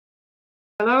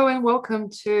Hello and welcome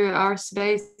to our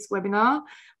today's webinar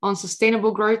on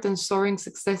sustainable growth and soaring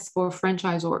success for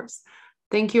franchisors.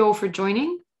 Thank you all for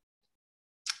joining.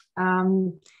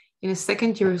 In a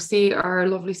second, you'll see our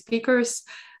lovely speakers.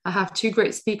 I have two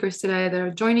great speakers today that are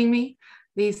joining me.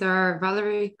 These are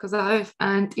Valeri Kozarev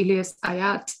and Iliess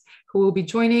who will be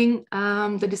joining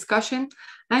the discussion.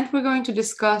 And we're going to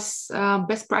discuss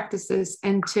best practices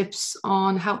and tips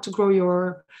on how to grow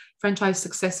your franchise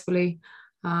successfully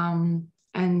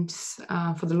and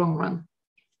for the long run.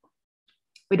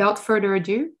 Without further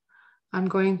ado, I'm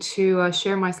going to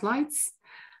share my slides,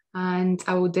 and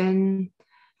I will then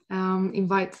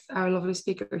invite our lovely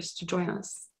speakers to join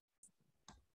us.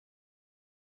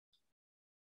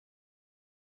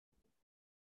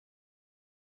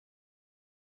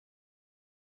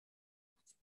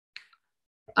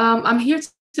 I'm here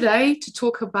today to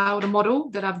talk about a model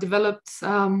that I've developed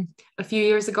a few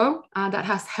years ago that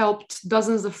has helped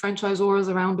dozens of franchisors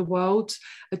around the world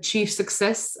achieve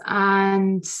success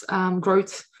and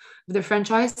growth of their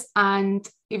franchise and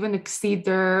even exceed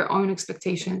their own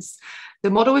expectations. The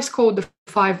model is called the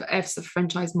 5 F's of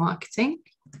franchise marketing.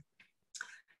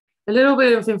 A little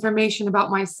bit of information about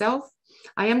myself.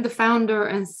 I am the founder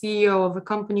and CEO of a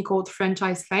company called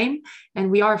Franchise Fame,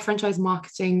 and we are a franchise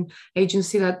marketing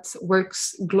agency that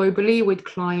works globally with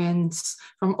clients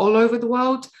from all over the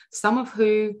world, some of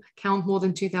who count more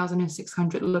than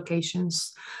 2,600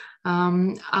 locations.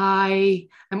 I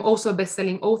am also a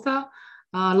best-selling author.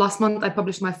 Last month, I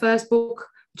published my first book,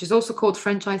 which is also called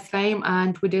Franchise Fame,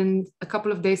 and within a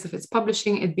couple of days of its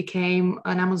publishing, it became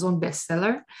an Amazon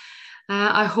bestseller.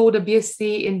 I hold a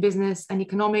BSc in business and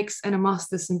economics and a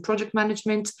master's in project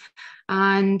management,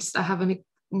 and I have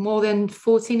more than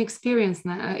 14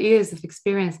 years of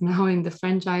experience now in the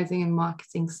franchising and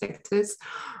marketing sectors.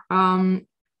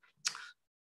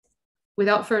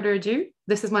 Without further ado,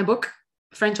 this is my book,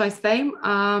 Franchise Fame.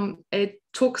 It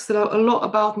talks a lot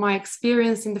about my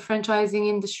experience in the franchising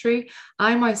industry.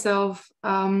 I myself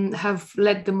have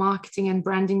led the marketing and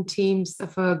branding teams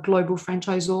of a global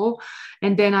franchisor,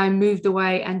 and then I moved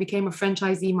away and became a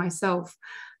franchisee myself.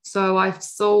 So I've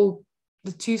saw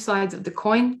the two sides of the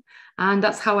coin, and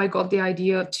that's how I got the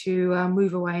idea to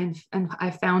move away, and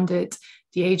I founded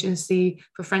the agency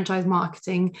for franchise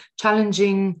marketing,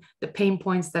 challenging the pain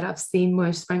points that I've seen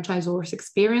most franchisors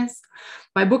experience.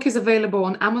 My book is available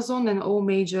on Amazon and all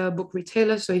major book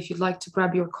retailers, so if you'd like to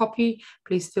grab your copy,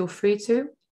 please feel free to.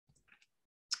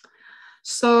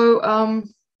 So,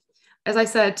 as I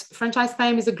said, Franchise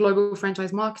Fame is a global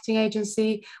franchise marketing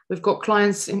agency. We've got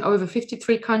clients in over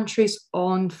 53 countries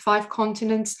on 5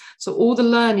 continents. So all the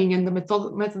learning and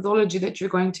the methodology that you're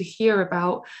going to hear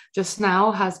about just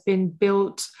now has been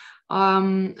built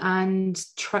and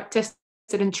tested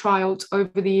and trialed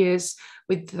over the years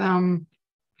with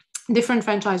different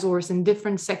franchisors in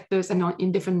different sectors and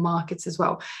in different markets as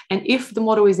well. And if the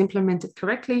model is implemented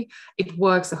correctly, it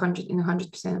works in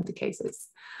 100% of the cases.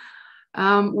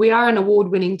 We are an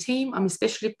award-winning team. I'm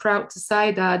especially proud to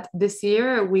say that this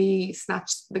year we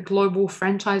snatched the Global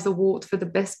Franchise Award for the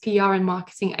best PR and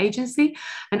marketing agency.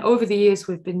 And over the years,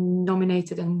 we've been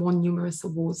nominated and won numerous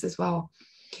awards as well.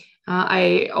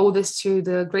 I owe this to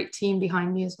the great team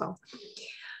behind me as well.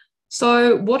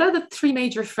 So what are the 3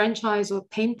 major franchise or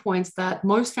pain points that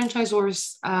most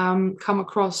franchisors come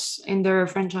across in their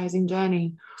franchising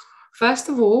journey? First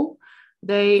of all,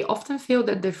 they often feel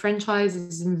that their franchise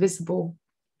is invisible.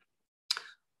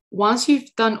 Once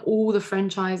you've done all the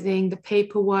franchising, the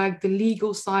paperwork, the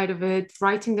legal side of it,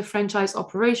 writing the franchise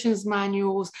operations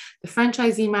manuals, the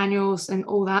franchisee manuals and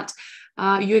all that,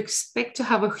 you expect to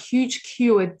have a huge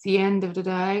queue at the end of the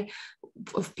day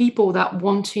of people that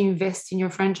want to invest in your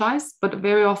franchise, but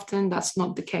very often that's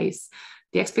not the case.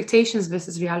 The expectations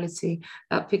versus reality,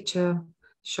 that picture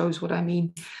shows what I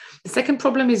mean. The second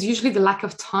problem is usually the lack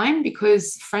of time,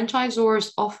 because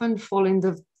franchisors often fall in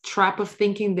the trap of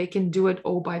thinking they can do it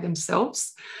all by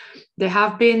themselves. They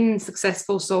have been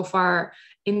successful so far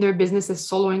in their business as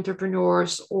solo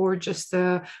entrepreneurs or just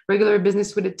a regular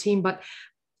business with a team, but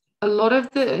a lot of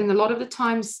the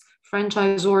times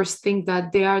franchisors think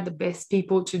that they are the best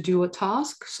people to do a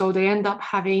task, so they end up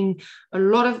having a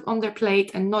lot on their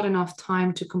plate and not enough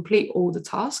time to complete all the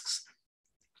tasks.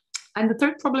 And the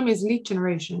third problem is lead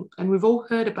generation. And we've all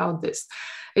heard about this.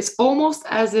 It's almost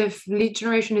as if lead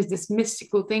generation is this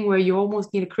mystical thing where you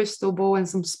almost need a crystal ball and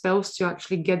some spells to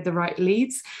actually get the right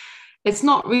leads. It's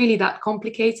not really that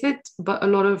complicated, but a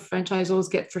lot of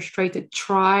franchisors get frustrated,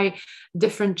 try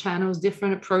different channels,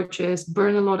 different approaches,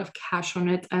 burn a lot of cash on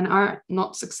it, and are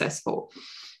not successful.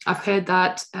 I've heard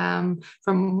that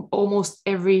from almost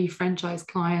every franchise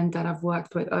client that I've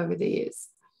worked with over the years.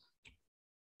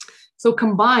 So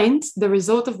combined, the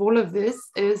result of all of this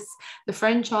is the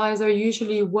franchisor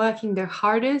usually working their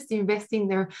hardest, investing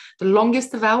the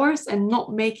longest of hours, and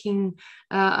not making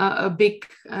a big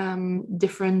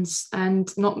difference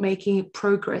and not making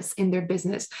progress in their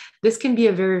business. This can be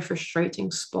a very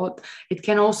frustrating spot. It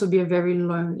can also be a very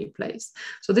lonely place.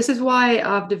 So this is why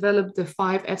I've developed the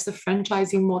 5 F's of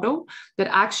franchising model that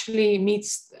actually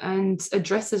meets and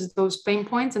addresses those pain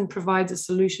points and provides a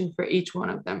solution for each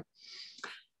one of them.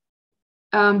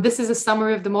 This is a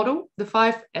summary of the model. The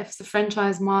 5 F's of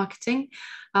franchise marketing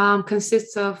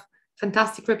consists of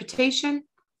fantastic reputation,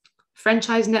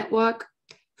 franchise network,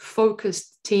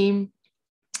 focused team,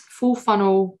 full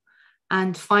funnel,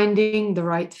 and finding the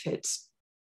right fit.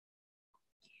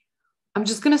 I'm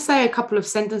just going to say a couple of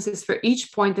sentences for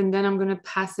each point, and then I'm going to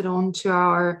pass it on to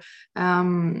our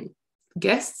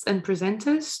guests and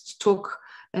presenters to talk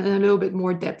in a little bit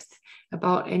more depth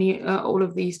about all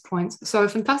of these points. So a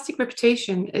fantastic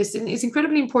reputation is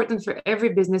incredibly important for every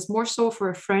business, more so for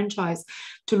a franchise,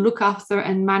 to look after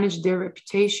and manage their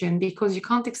reputation, because you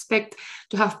can't expect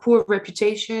to have poor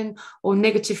reputation or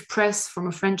negative press from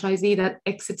a franchisee that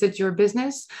exited your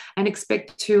business and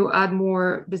expect to add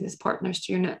more business partners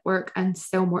to your network and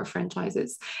sell more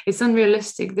franchises. It's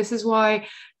unrealistic. This is why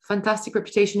fantastic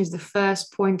reputation is the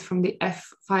first point from the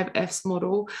 5 F's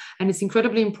model. And it's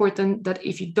incredibly important that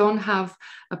if you don't have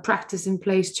a practice in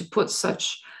place to put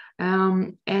such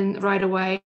and right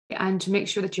away, and to make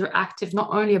sure that you're active, not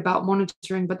only about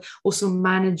monitoring, but also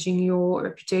managing your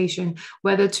reputation,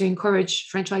 whether to encourage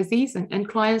franchisees and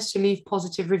clients to leave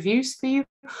positive reviews for you,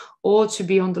 or to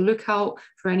be on the lookout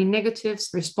for any negatives,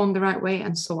 respond the right way,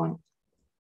 and so on.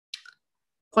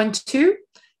 Point 2,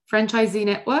 franchisee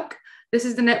network. This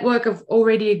is the network of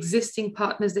already existing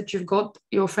partners that you've got,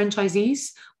 your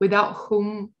franchisees, without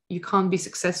whom you can't be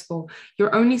successful.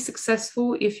 You're only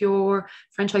successful if your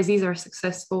franchisees are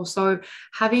successful. So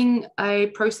having a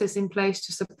process in place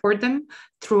to support them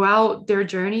throughout their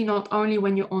journey, not only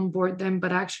when you onboard them,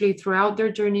 but actually throughout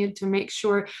their journey, to make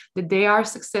sure that they are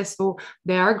successful,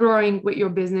 they are growing with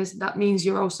your business. That means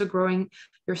you're also growing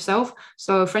yourself.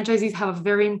 So franchisees have a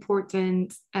very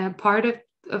important part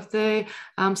of the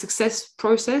success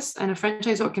process, and a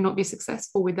franchisor cannot be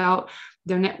successful without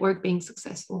their network being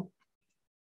successful.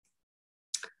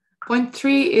 Point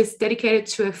 3 is dedicated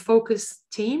to a focused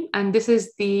team, and this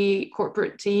is the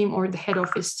corporate team or the head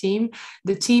office team,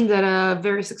 the team that a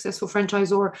very successful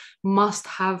franchisor must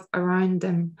have around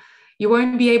them. You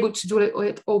won't be able to do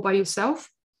it all by yourself.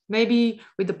 Maybe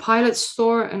with the pilot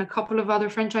store and a couple of other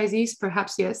franchisees,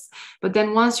 perhaps yes. But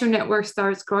then once your network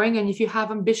starts growing, and if you have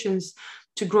ambitions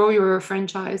to grow your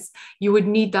franchise, you would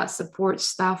need that support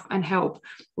staff and help,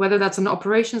 whether that's an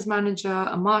operations manager,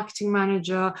 a marketing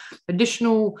manager,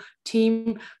 additional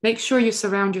team. Make sure you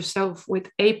surround yourself with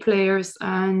A players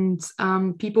and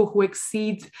people who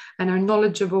exceed and are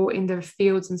knowledgeable in their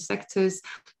fields and sectors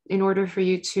in order for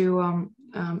you to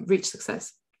reach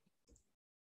success.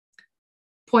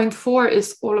 Point 4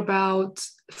 is all about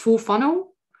full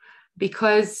funnel,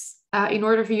 because in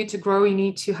order for you to grow, you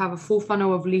need to have a full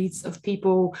funnel of leads of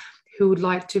people who would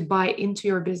like to buy into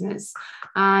your business.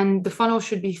 And the funnel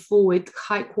should be full with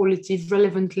high quality,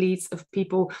 relevant leads of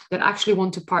people that actually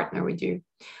want to partner with you.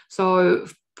 So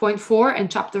point 4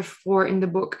 and chapter 4 in the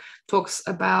book talks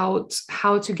about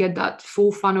how to get that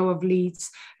full funnel of leads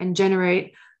and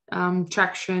generate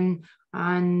traction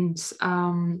and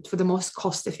for the most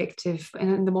cost effective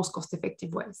and in the most cost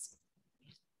effective ways.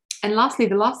 And lastly,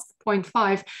 the last point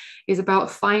 5 is about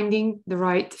finding the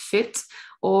right fit,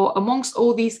 or amongst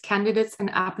all these candidates and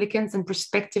applicants and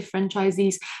prospective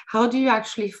franchisees, how do you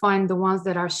actually find the ones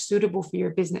that are suitable for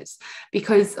your business?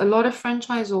 Because a lot of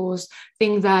franchisors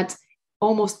think that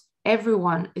almost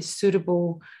everyone is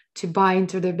suitable to buy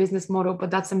into their business model,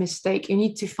 but that's a mistake. You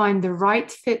need to find the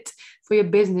right fit for your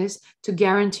business to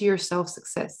guarantee yourself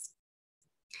success.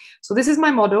 So this is my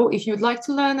model. If you'd like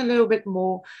to learn a little bit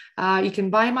more, you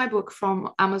can buy my book from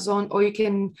Amazon, or you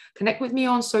can connect with me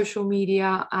on social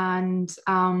media and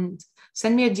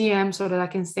send me a DM so that I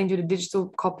can send you the digital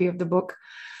copy of the book.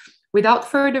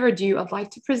 Without further ado, I'd like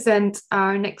to present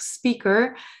our next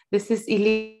speaker. This is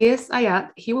Iliess Ayat.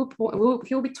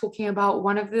 He'll be talking about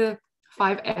one of the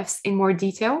 5 F's in more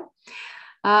detail.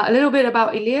 A little bit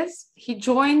about Iliess. He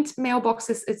joined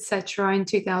Mailboxes, etc. in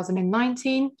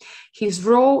 2019. His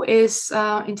role is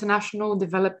international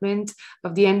development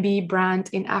of the MBE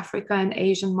brand in Africa and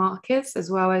Asian markets,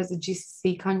 as well as the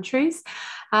GCC countries.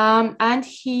 And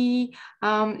he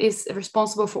is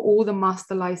responsible for all the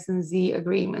master licensee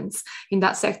agreements in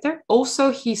that sector.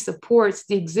 Also, he supports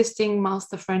the existing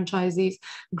master franchisees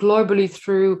globally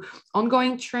through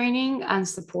ongoing training and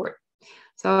support.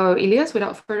 So Iliess,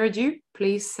 without further ado,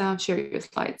 please share your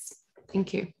slides.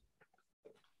 Thank you.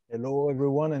 Hello,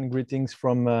 everyone, and greetings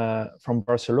from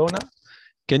Barcelona.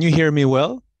 Can you hear me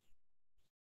well?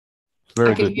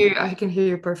 Very good. I can hear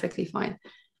you perfectly fine.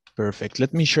 Perfect.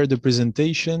 Let me share the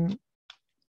presentation.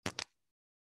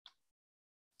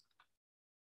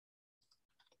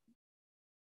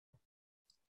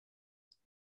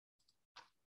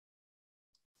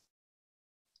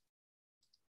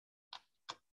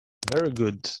 Very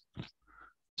good.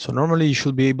 So normally you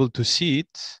should be able to see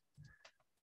it.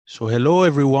 So hello,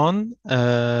 everyone.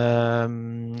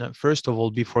 First of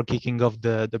all, before kicking off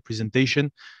the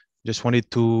presentation, just wanted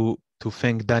to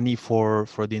thank Dani for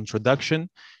the introduction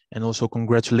and also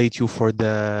congratulate you for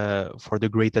the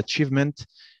great achievement.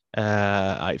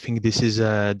 I think this is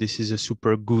a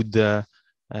super good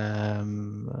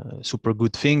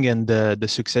thing, and the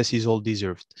success is all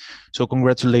deserved. So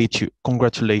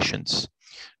congratulations.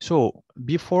 So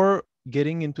before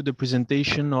getting into the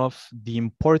presentation of the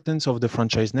importance of the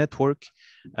franchise network,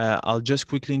 I'll just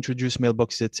quickly introduce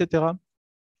Mailboxes, etc.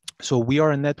 So we are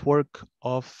a network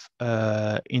of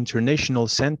international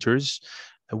centers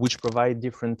which provide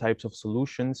different types of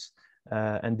solutions,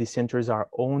 and these centers are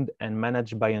owned and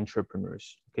managed by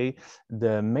entrepreneurs. Okay,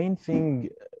 the main thing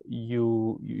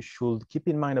you should keep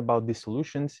in mind about these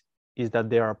solutions is that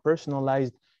they are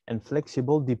personalized and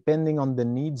flexible depending on the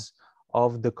needs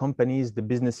of the companies, the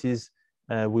businesses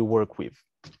we work with.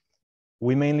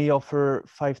 We mainly offer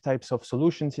 5 types of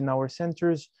solutions in our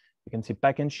centers. You can see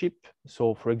pack and ship.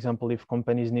 So for example, if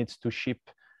companies need to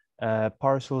ship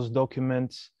parcels,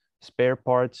 documents, spare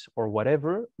parts, or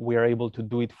whatever, we are able to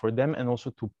do it for them, and also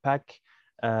to pack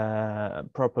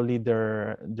properly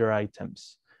their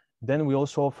items. Then we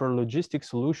also offer logistic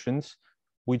solutions,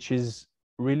 which is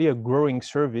really a growing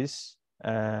service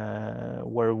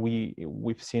where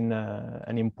we've seen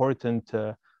an important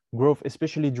growth,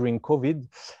 especially during COVID.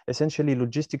 Essentially,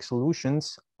 logistic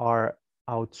solutions are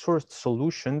outsourced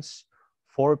solutions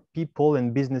for people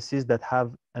and businesses that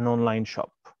have an online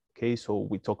shop. Okay, so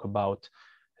we talk about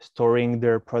storing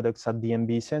their products at the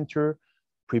MB center,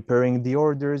 preparing the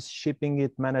orders, shipping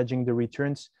it, managing the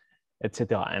returns,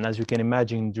 etc. And as you can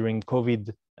imagine, during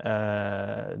COVID,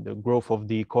 the growth of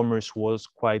the e-commerce was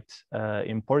quite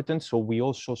important. So we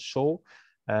also saw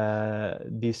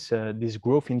this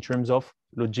growth in terms of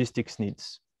logistics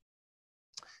needs.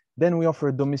 Then we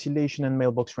offer domiciliation and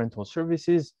mailbox rental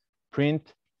services,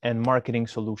 print, and marketing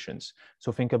solutions.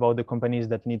 So think about the companies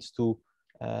that needs to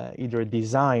either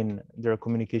design their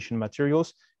communication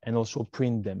materials and also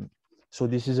print them. So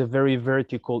this is a very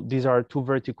vertical, these are 2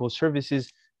 vertical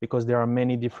services because there are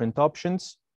many different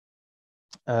options,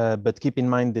 but keep in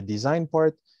mind the design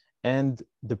part and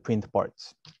the print part.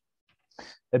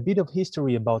 A bit of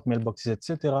history about Mailboxes,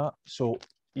 etc. So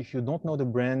if you don't know the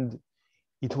brand,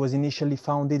 it was initially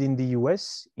founded in the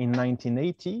US in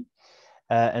 1980,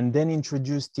 and then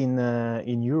introduced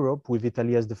in Europe, with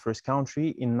Italy as the first country,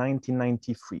 in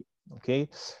 1993. Okay,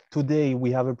 today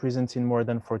we have a presence in more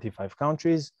than 45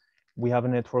 countries. We have a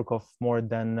network of more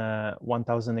than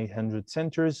 1,800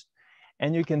 centers,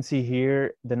 and you can see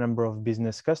here the number of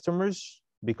business customers,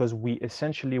 because we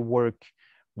essentially work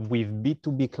with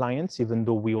B2B clients, even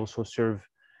though we also serve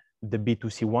the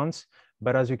B2C ones.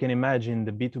 But as you can imagine,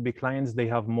 the B2B clients, they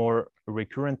have more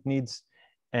recurrent needs,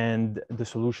 and the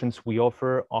solutions we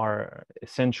offer are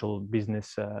essential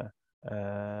business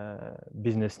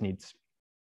needs.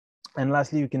 And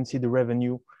lastly, you can see the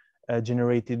revenue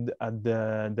generated at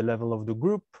the level of the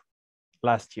group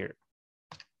last year.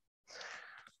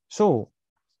 So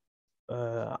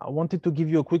I wanted to give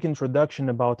you a quick introduction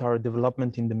about our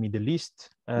development in the Middle East.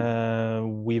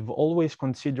 We've always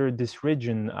considered this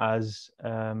region as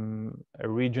a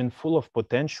region full of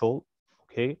potential.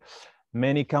 Okay,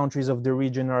 many countries of the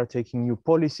region are taking new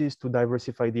policies to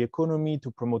diversify the economy,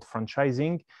 to promote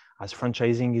franchising, as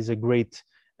franchising is a great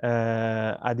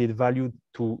added value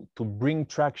to bring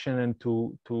traction and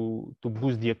to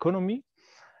boost the economy.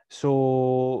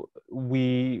 So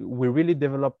we really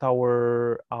developed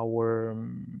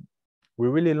we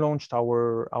really launched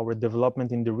our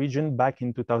development in the region back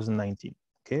in 2019.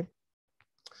 Okay,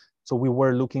 so we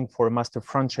were looking for a master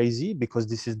franchisee because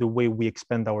this is the way we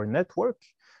expand our network.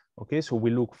 Okay, so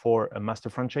we look for a master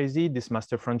franchisee. This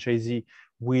master franchisee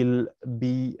will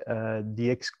be the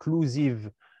exclusive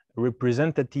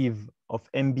representative of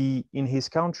MB in his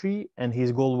country, and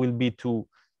his goal will be to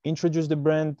introduce the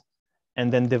brand and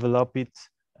then develop it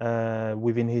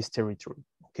within his territory.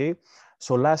 Okay,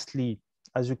 so lastly,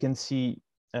 as you can see,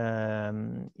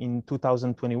 in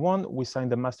 2021, we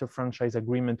signed a master franchise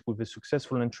agreement with a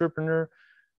successful entrepreneur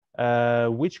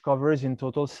which covers in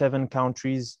total 7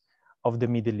 countries of the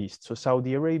Middle East. So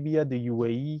Saudi Arabia, the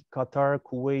UAE, Qatar,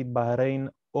 Kuwait, Bahrain,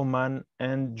 Oman,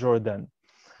 and Jordan.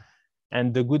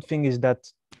 And the good thing is that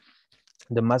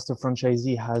the master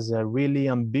franchisee has a really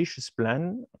ambitious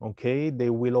plan. Okay, they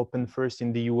will open first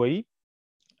in the UAE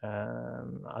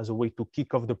as a way to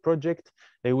kick off the project.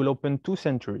 They will open 2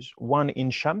 centers, one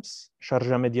in Shams,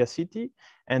 Sharjah Media City,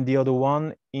 and the other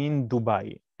one in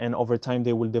Dubai. And over time,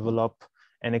 they will develop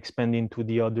and expand into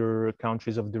the other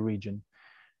countries of the region.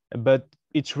 But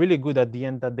it's really good at the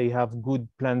end that they have good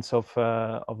plans of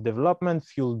development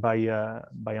fueled by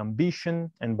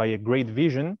ambition and by a great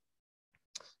vision.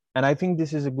 And I think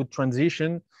this is a good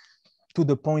transition to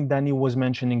the point Dani was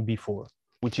mentioning before,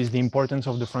 which is the importance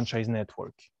of the franchise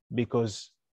network.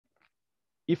 Because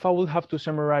if I will have to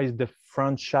summarize the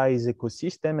franchise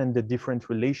ecosystem and the different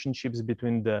relationships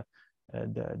between the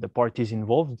parties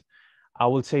involved, I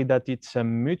will say that it's a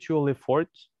mutual effort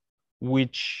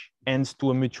which ends to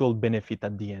a mutual benefit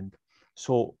at the end.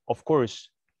 So, of course,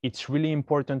 it's really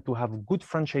important to have good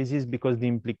franchises because the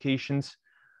implications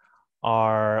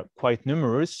are quite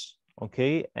numerous,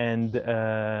 okay? And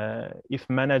if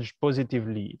managed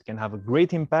positively, it can have a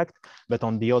great impact, but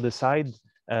on the other side,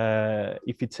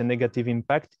 if it's a negative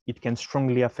impact, it can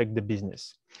strongly affect the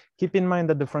business. Keep in mind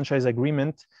that the franchise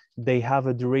agreement, they have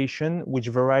a duration which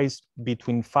varies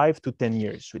between 5 to 10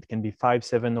 years. So it can be 5,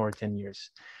 7, or 10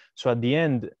 years. So at the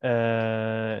end,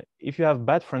 if you have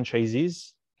bad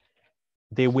franchises,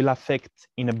 they will affect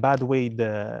in a bad way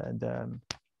the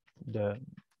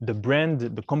brand,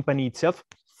 the company itself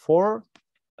for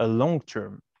a long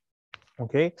term.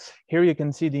 Okay, here you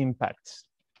can see the impacts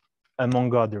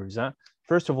among others.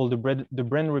 First of all, the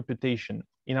brand reputation.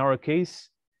 In our case,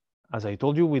 as I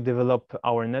told you, we develop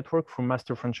our network through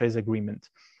master franchise agreement.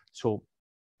 So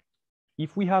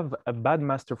if we have a bad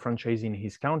master franchise in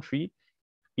his country,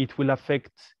 it will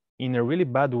affect in a really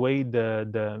bad way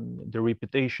the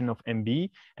reputation of MB.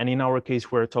 And in our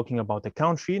case, we're talking about a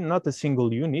country, not a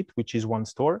single unit, which is one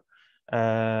store,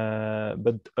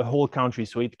 but a whole country.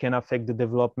 So it can affect the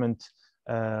development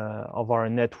of our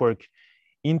network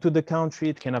into the country.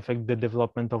 It can affect the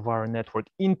development of our network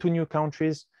into new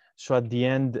countries. So at the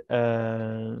end,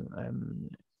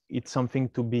 it's something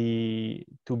to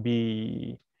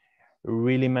be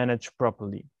really managed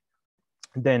properly.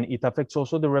 Then it affects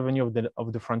also the revenue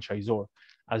of the franchisor.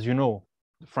 As you know,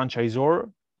 the franchisor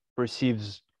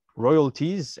perceives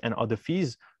royalties and other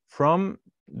fees from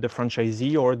the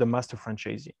franchisee or the master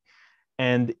franchisee.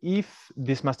 And if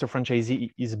this master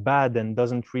franchisee is bad and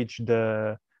doesn't reach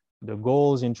the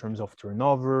goals in terms of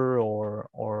turnover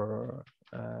or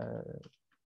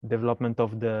development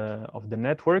of the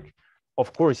network,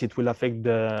 of course, it will affect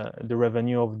the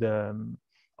revenue of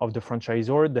the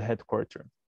franchisor, the headquarter.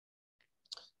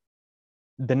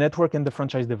 The network and the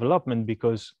franchise development,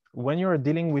 because when you're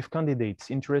dealing with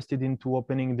candidates interested into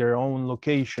opening their own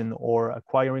location or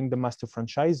acquiring the master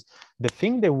franchise, the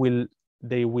thing they will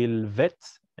vet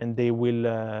and they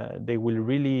will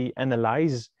really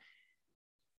analyze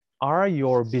are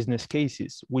your business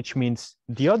cases, which means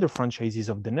the other franchises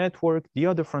of the network, the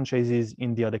other franchises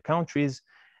in the other countries.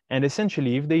 And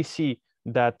essentially, if they see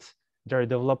that their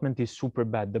development is super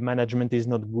bad, the management is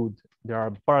not good, there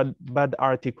are bad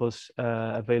articles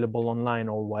available online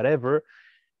or whatever,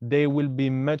 they will be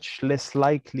much less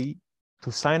likely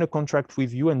to sign a contract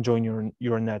with you and join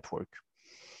your network.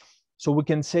 So we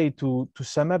can say to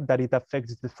sum up that it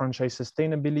affects the franchise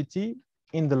sustainability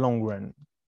in the long run.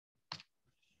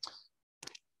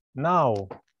 Now,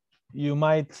 you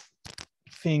might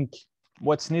think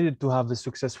what's needed to have a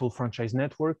successful franchise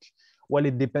network. Well,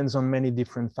 it depends on many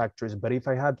different factors, but if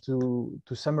I had to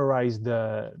summarize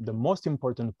the most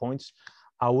important points,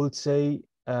 I would say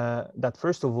that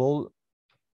first of all,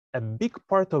 a big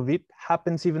part of it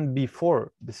happens even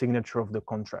before the signature of the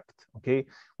contract, okay,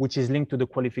 which is linked to the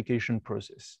qualification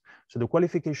process. So the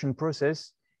qualification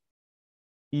process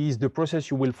is the process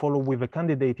you will follow with a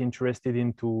candidate interested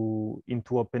into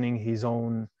opening his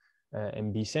own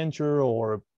MB center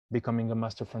or becoming a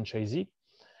master franchisee.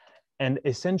 And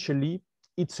essentially,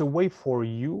 it's a way for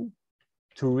you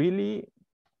to really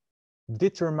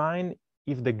determine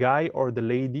if the guy or the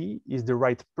lady is the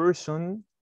right person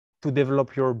to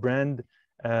develop your brand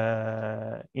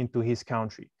into his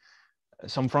country.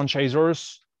 Some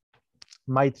franchisors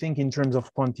might think in terms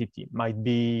of quantity, might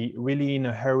be really in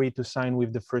a hurry to sign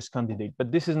with the first candidate,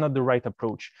 but this is not the right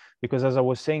approach, because as I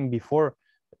was saying before,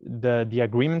 the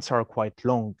agreements are quite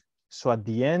long. So at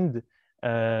the end,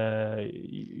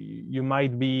 you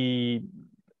might be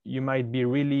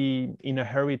really in a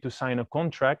hurry to sign a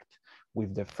contract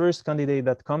with the first candidate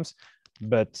that comes,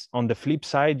 But on the flip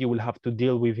side, you will have to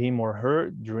deal with him or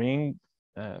her during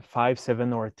 5,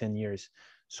 7, or 10 years.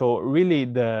 So really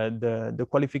the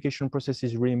qualification process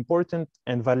is really important,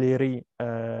 and Valeri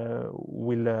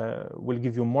will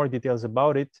give you more details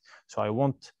about it. So I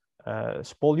won't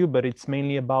spoil you, but it's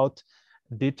mainly about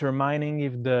determining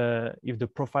if the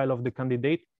profile of the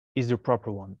candidate is the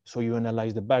proper one. So you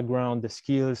analyze the background, the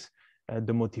skills,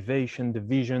 the motivation, the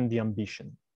vision, the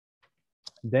ambition.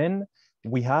 Then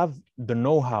we have the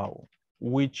know-how,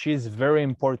 which is very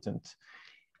important.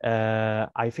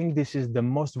 I think this is the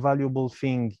most valuable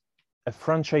thing a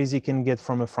franchisee can get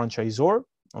from a franchisor.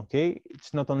 Okay,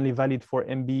 it's not only valid for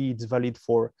MBE, it's valid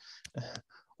for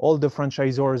all the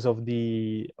franchisors of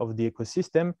the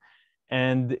ecosystem,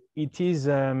 and it is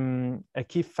a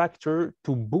key factor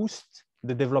to boost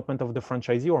the development of the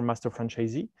franchisee or master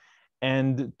franchisee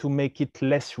and to make it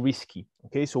less risky.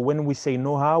 Okay, so when we say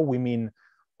know-how, we mean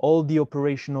all the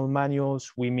operational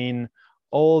manuals, we mean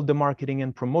all the marketing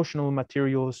and promotional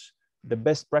materials, the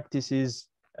best practices,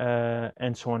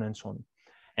 and so on and so on.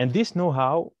 And this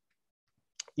know-how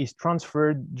is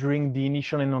transferred during the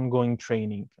initial and ongoing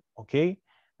training, okay?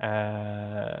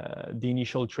 The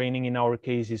initial training in our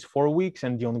case is 4 weeks,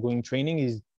 and the ongoing training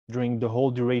is during the whole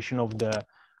duration of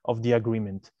the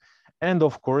agreement. And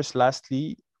of course,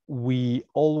 lastly, we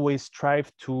always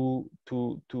strive to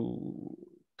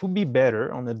be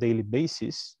better on a daily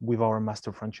basis with our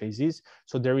master franchisees.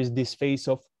 So there is this phase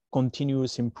of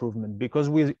continuous improvement, because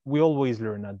we always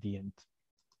learn at the end.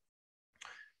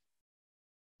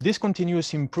 This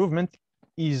continuous improvement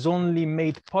is only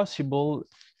made possible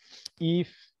if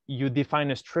you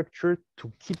define a structure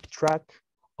to keep track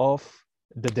of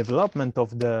the development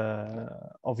of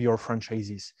your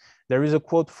franchisees. There is a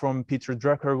quote from Peter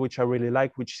Drucker, which I really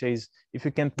like, which says, if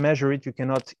you can't measure it, you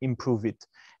cannot improve it.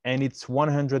 And it's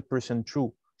 100%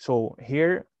 true. So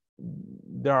here,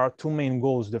 there are two main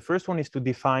goals. The first one is to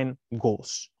define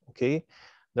goals, okay?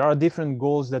 There are different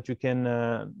goals that you can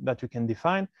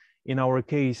define. In our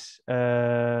case,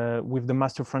 with the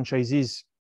master franchisees,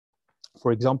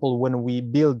 for example, when we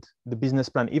build the business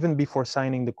plan, even before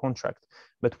signing the contract,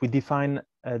 but we define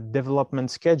a development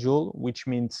schedule, which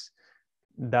means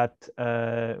that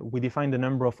we define the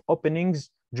number of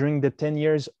openings during the 10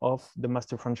 years of the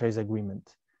master franchise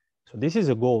agreement. So this is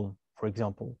a goal, for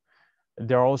example.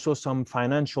 There are also some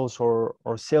financials or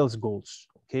sales goals,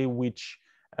 okay, which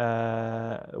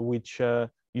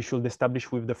you should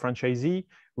establish with the franchisee,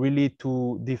 really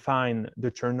to define the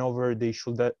turnover they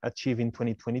should achieve in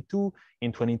 2022,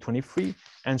 in 2023,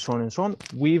 and so on,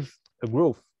 with a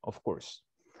growth, of course.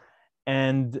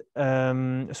 And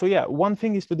so yeah, one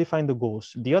thing is to define the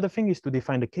goals. The other thing is to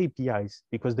define the KPIs,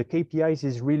 because the KPIs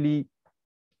is really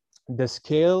the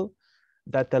scale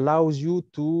that allows you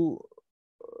to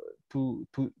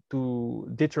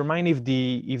determine if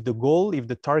the goal, if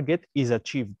the target is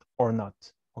achieved or not.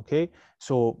 Okay,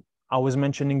 so I was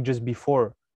mentioning just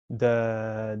before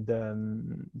the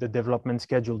development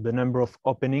schedule, the number of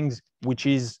openings, which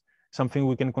is something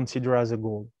we can consider as a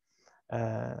goal.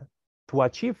 To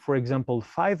achieve, for example,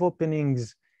 5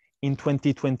 openings in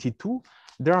 2022,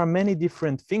 there are many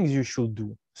different things you should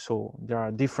do. So there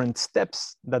are different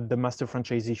steps that the master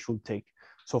franchisee should take.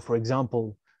 So for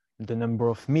example, the number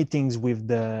of meetings with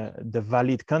the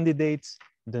valid candidates,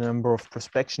 the number of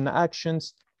prospection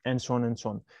actions, and so on and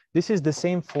so on. This is the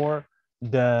same for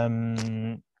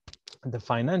the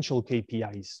financial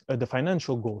KPIs, the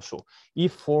financial goals. So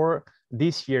if for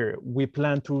this year we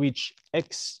plan to reach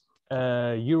X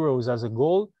euros as a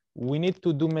goal, we need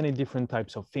to do many different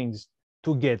types of things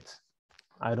to get,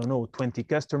 I don't know, 20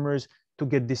 customers. To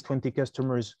get these 20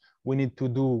 customers, we need to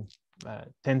do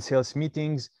 10 sales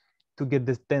meetings. To get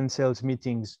the 10 sales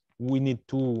meetings, we need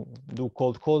to do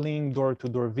cold calling,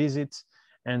 door-to-door visits,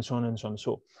 and so on and so on.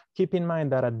 So keep in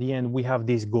mind that at the end, we have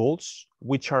these goals,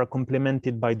 which are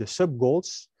complemented by the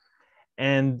sub-goals.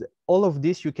 And all of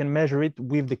this, you can measure it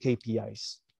with the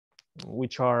KPIs,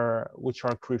 which are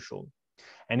crucial.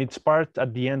 And it's part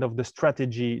at the end of the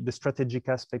strategy, the strategic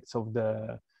aspects of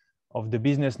the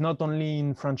business, not only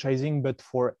in franchising, but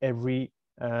for every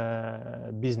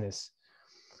business.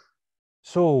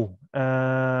 So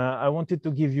I wanted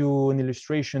to give you an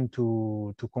illustration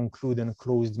to conclude and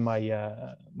close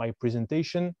my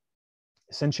presentation,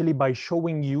 essentially by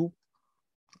showing you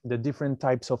the different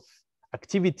types of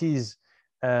activities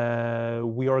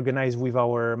we organize with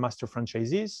our master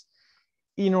franchisees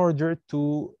in order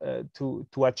to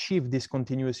achieve this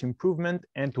continuous improvement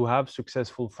and to have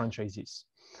successful franchisees.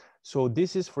 So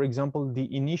this is, for example,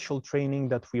 the initial training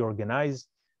that we organize,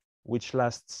 which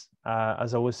lasts,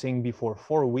 as I was saying before,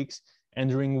 4 weeks,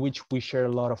 and during which we share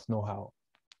a lot of know-how.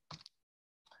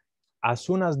 As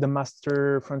soon as the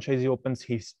master franchisee opens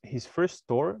his first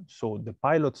store, so the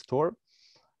pilot store,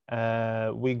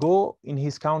 we go in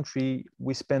his country,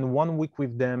 we spend 1 week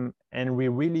with them, and we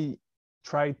really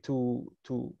try to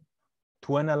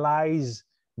analyze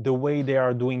the way they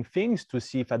are doing things to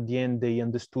see if at the end they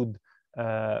understood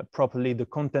properly the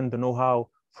content, the know-how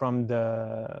from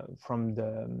the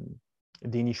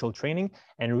initial training,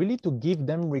 and really to give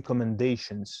them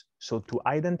recommendations. So to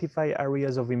identify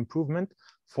areas of improvement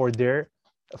for them,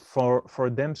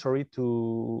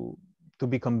 to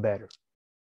become better.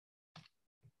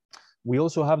 We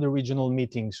also have the regional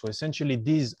meetings. So essentially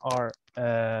these are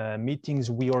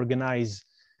meetings we organize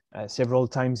several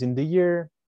times in the year.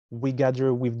 We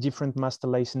gather with different master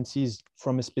licensees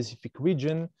from a specific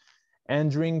region.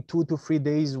 And during 2 to 3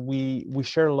 days, we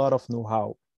share a lot of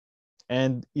know-how.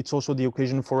 And it's also the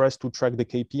occasion for us to track the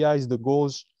KPIs, the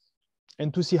goals,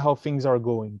 and to see how things are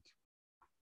going.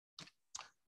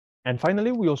 And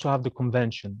finally, we also have the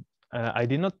convention. I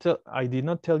did not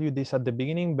tell you this at the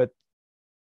beginning, but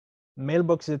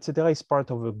Mailboxes, etc. is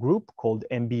part of a group called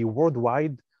MB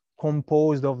Worldwide,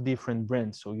 composed of different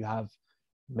brands. So you have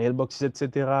Mailboxes,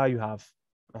 etc. You have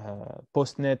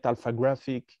Postnet, Alpha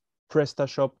Graphic,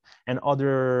 PrestaShop, and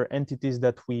other entities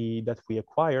that we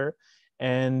acquire.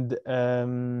 And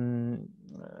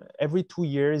every 2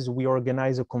 years, we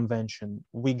organize a convention.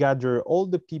 We gather all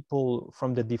the people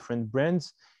from the different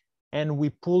brands, and we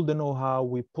pull the know-how,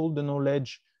 we pull the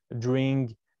knowledge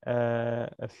during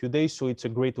a few days. So it's a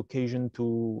great occasion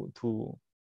to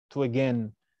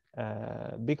again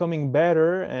becoming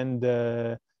better and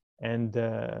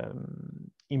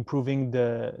improving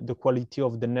the quality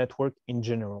of the network in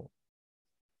general.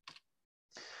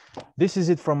 This is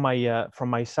it from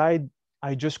my side.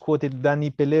 I just quoted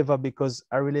Dani Peleva because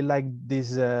I really like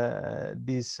this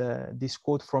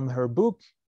quote from her book,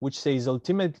 which says,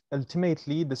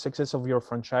 ultimately, the success of your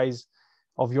franchisee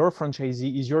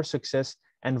is your success,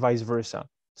 and vice versa.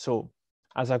 So,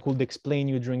 as I could explain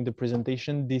you during the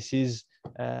presentation, this is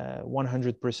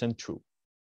 100% true.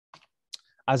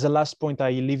 As a last point,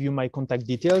 I leave you my contact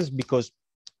details because,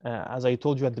 as I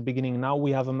told you at the beginning, now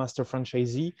we have a master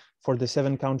franchisee for the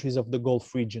 7 countries of the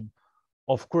Gulf region.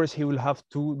 Of course, he will have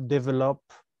to develop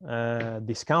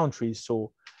these countries.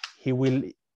 So he will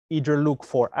either look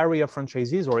for area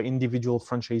franchisees or individual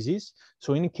franchisees.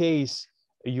 So in case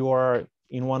you are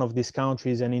in one of these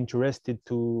countries and interested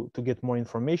to get more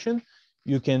information,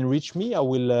 you can reach me. I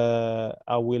will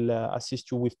assist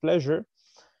you with pleasure.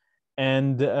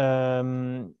 And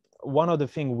one other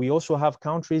thing, we also have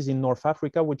countries in North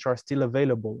Africa which are still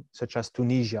available, such as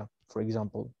Tunisia, for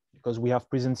example, because we have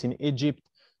presence in Egypt,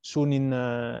 soon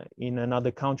in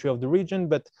another country of the region.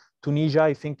 But Tunisia,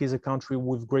 I think, is a country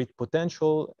with great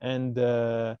potential and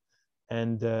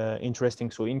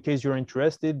interesting. So in case you're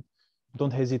interested,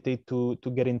 don't hesitate to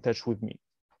get in touch with me.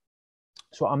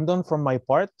 So I'm done from my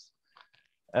part.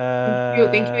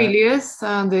 Thank you, Iliess.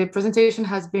 The presentation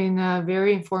has been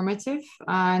very informative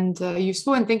and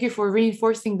useful, and thank you for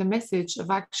reinforcing the message of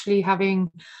actually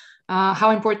having how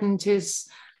important it is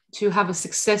to have a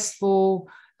successful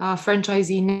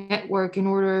franchisee network in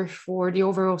order for the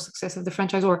overall success of the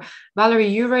franchisor. Valerie,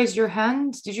 you raised your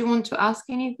hand. Did you want to ask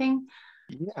anything?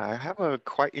 Yeah, I have a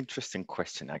quite interesting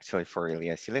question actually for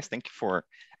Iliess. Iliess, thank you for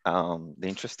the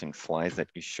interesting slides that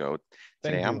you showed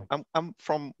today. I'm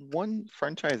from one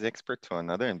franchise expert to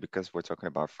another, and because we're talking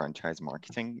about franchise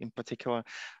marketing in particular,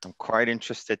 I'm quite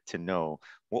interested to know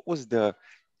what was the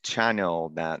channel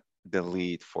that the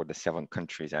lead for the 7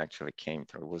 countries actually came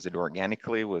through. Was it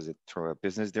organically? Was it through a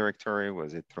business directory?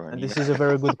 Was it through an email? This is a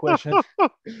very good question.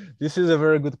 This is a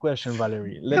very good question,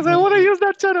 Valerie. Because I want to use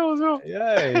that channel as well.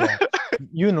 Yeah.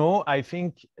 You know, I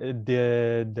think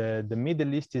the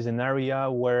Middle East is an area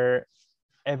where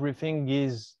everything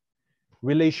is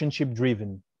relationship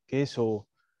driven. Okay, so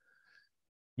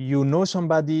you know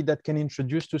somebody that can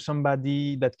introduce to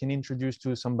somebody that can introduce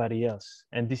to somebody else,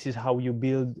 and this is how you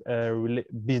build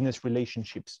business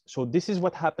relationships. So this is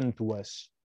what happened to us.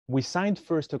 We signed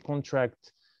first a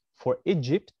contract for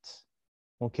Egypt,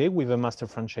 okay, with a master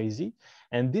franchisee,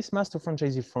 and this master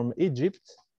franchisee from Egypt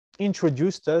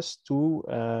introduced us to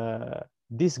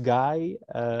this guy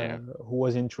who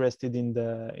was interested in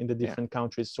the different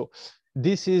countries. So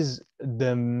this is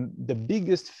the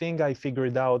biggest thing I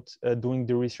figured out doing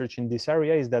the research in this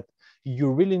area, is that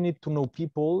you really need to know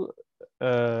people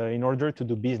in order to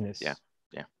do business. Yeah,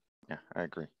 I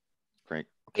agree. Great.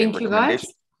 Okay, thank you, guys.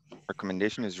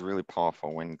 Recommendation is really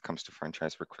powerful when it comes to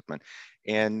franchise recruitment.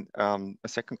 And a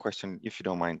second question, if you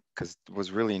don't mind, because it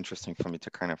was really interesting for me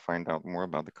to kind of find out more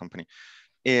about the company.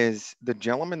 is the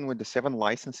gentleman with the 7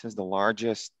 licenses the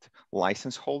largest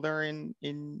license holder in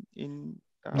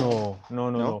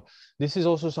No. This is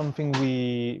also something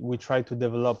we try to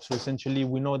develop. So essentially,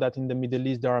 we know that in the Middle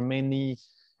East, there are many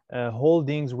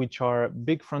holdings which are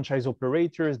big franchise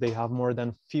operators. They have more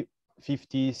than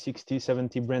 50, 60,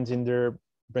 70 brands in their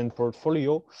brand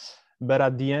portfolio. But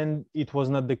at the end, it was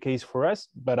not the case for us.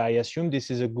 But I assume this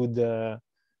is a good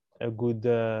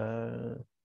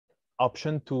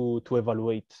option to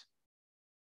evaluate.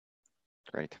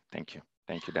 Great, thank you,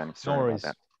 Dani. Sorry about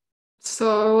that.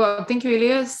 So thank you,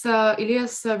 Iliess.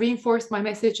 Iliess reinforced my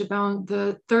message about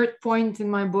the third point in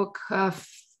my book,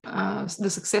 the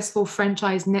successful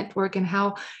franchise network, and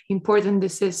how important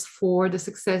this is for the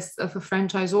success of a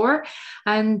franchisor.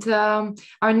 And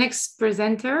our next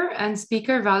presenter and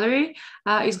speaker, Valeri,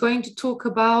 is going to talk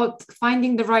about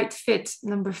finding the right fit,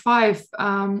 number 5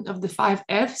 of the 5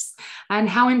 Fs, and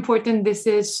how important this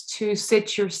is to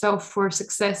set yourself for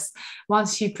success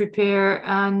once you prepare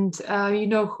and you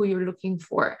know who you're looking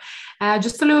for.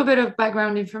 Just a little bit of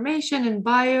background information and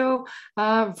bio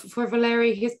for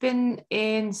Valeri. He's been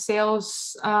in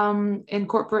sales, in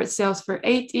corporate sales for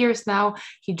 8 years now.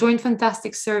 He joined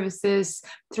Fantastic Services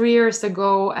 3 years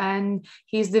ago, and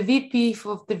he's the VP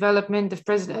of development of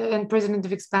president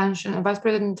of expansion and vice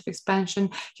president of expansion.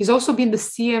 He's also been the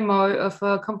CMO of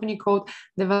a company called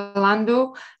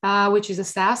Devalando, which is a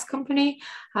SaaS company,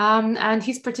 and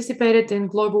he's participated in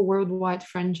global worldwide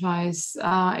franchise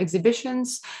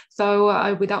exhibitions.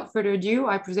 So without further ado,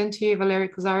 I present to you Valeri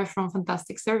Kozarev from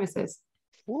Fantastic Services.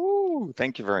 Ooh,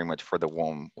 thank you very much for the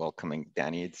warm welcoming,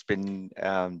 Dani. It's been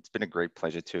a great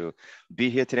pleasure to be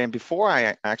here today. And before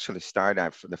I actually start,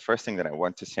 the first thing that I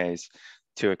want to say is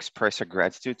to express a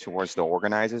gratitude towards the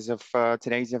organizers of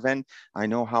today's event. I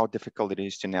know how difficult it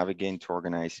is to navigate and to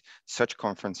organize such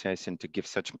conferences and to give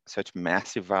such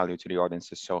massive value to the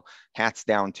audiences. So hats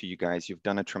down to you guys. You've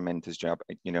done a tremendous job.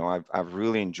 You know, I've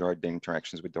really enjoyed the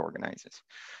interactions with the organizers.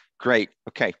 Great.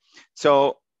 Okay.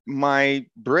 So my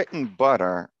bread and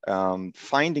butter,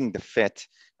 finding the fit.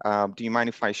 Do you mind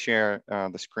if I share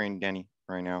the screen, Dani,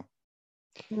 right now?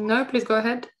 No, please go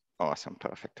ahead. Awesome.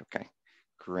 Perfect. Okay.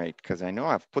 Great, because I know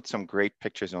I've put some great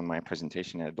pictures on my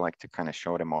presentation. I'd like to kind of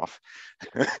show them off.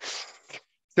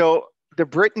 So the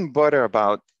bread and butter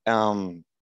about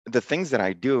the things that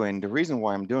I do, and the reason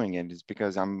why I'm doing it is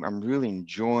because I'm really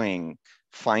enjoying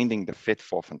finding the fit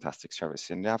for Fantastic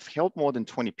Service. And I've helped more than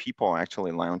 20 people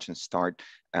actually launch and start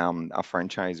a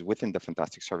franchise within the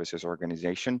Fantastic Services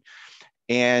organization.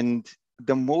 And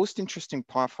the most interesting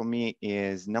part for me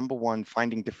is, number one,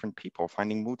 finding different people,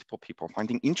 finding multiple people,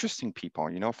 finding interesting people,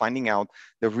 you know, finding out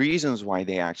the reasons why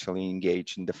they actually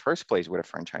engage in the first place with a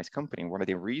franchise company. What are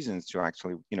the reasons to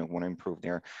actually, you know, want to improve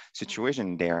their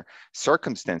situation, their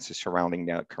circumstances surrounding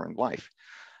their current life.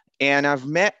 And I've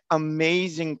met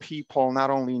amazing people, not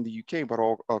only in the UK, but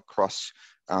all across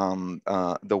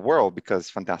the world, because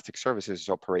Fantastic Services is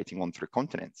operating on 3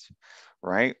 continents,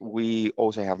 right? We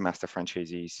also have master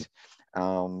franchisees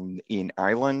in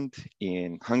Ireland,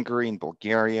 in Hungary, in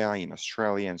Bulgaria, in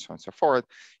Australia, and so on and so forth.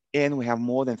 And we have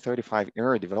more than 35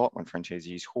 area development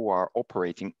franchisees who are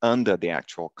operating under the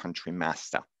actual country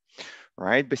master,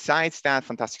 right? Besides that,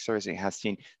 Fantastic Services has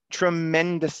seen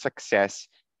tremendous success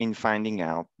in finding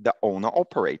out the owner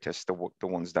operators, the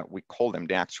ones that we call them,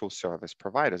 the actual service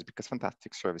providers, because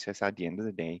Fantastic Services at the end of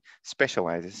the day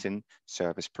specializes in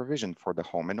service provision for the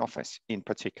home and office, in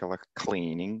particular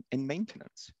cleaning and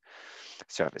maintenance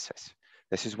services.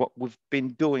 This is what we've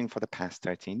been doing for the past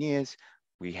 13 years.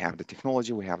 We have the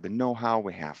technology, we have the know-how,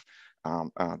 we have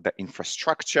the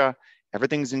infrastructure,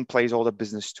 everything's in place, all the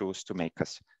business tools to make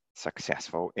us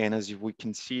successful. And as we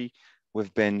can see,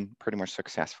 we've been pretty much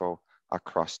successful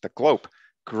across the globe.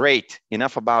 Great,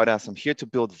 enough about us. I'm here to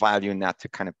build value, not to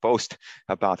kind of boast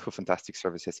about who Fantastic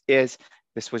Services is.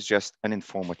 This was just an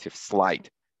informative slide.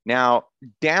 Now,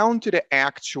 down to the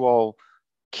actual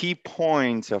key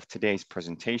points of today's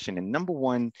presentation. And number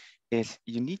one is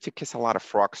you need to kiss a lot of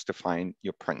frogs to find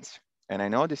your prince. And I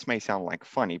know this may sound like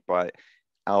funny, but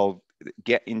I'll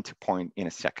get into point in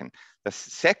a second. The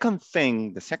second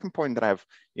point that I've,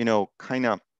 you know, kind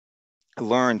of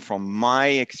learned from my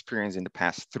experience in the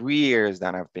past 3 years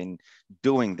that I've been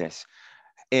doing this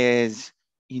is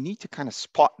you need to kind of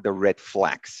spot the red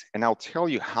flags. And I'll tell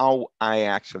you how I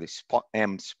actually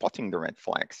am spotting the red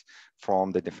flags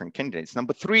from the different candidates.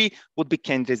 Number 3 would be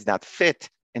candidates that fit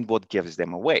and what gives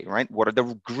them away, right? What are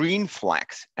the green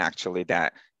flags actually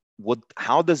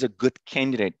how does a good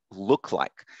candidate look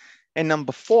like? And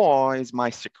number 4 is my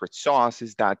secret sauce,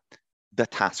 is that the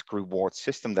task reward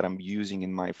system that I'm using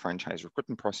in my franchise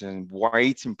recruitment process and why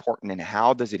it's important and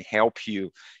how does it help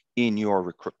you in your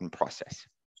recruitment process.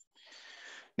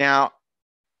 Now,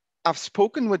 I've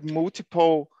spoken with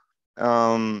multiple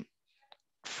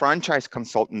franchise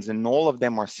consultants, and all of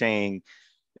them are saying,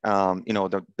 you know,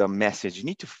 the message, you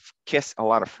need to kiss a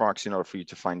lot of frogs in order for you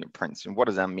to find a prince. And what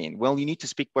does that mean? Well, you need to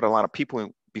speak with a lot of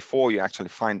people before you actually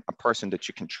find a person that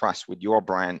you can trust with your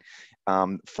brand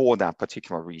for that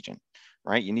particular region,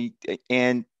 right? You need,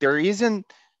 and there isn't,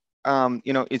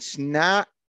 you know, it's not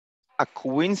a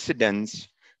coincidence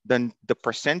then the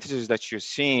percentages that you're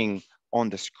seeing on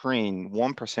the screen,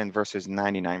 1% versus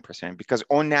 99%, because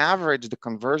on average, the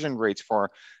conversion rates for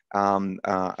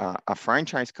a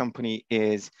franchise company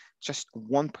is just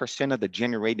 1% of the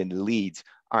generated leads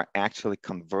are actually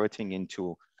converting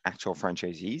into actual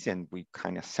franchisees, and we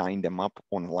kind of sign them up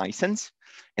on license.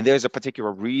 And there's a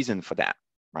particular reason for that,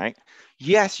 right?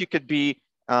 Yes, you could be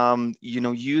you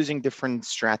know, using different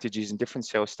strategies and different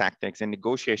sales tactics and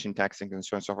negotiation tactics and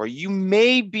so on and so forth. You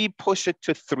maybe push it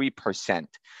to 3%,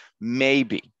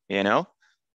 maybe, you know,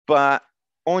 but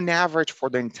on average for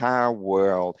the entire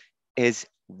world is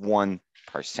 1%.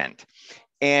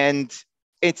 And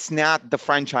it's not the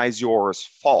franchisor's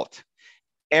fault.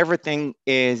 Everything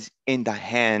is in the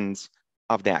hands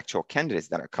of the actual candidates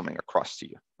that are coming across to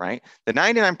you, right? The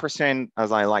 99%,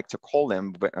 as I like to call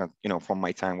them, you know, from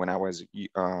my time when I was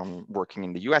working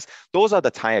in the US, those are the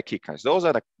tire kickers. Those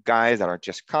are the guys that are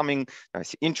just coming,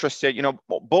 interested, you know,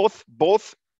 both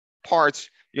parts,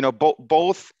 you know,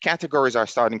 both categories are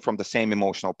starting from the same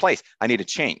emotional place. I need to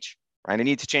change, right? I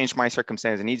need to change my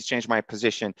circumstance. I need to change my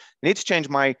position. I need to change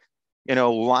my, you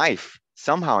know, life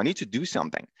somehow. I need to do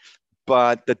something.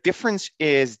 But the difference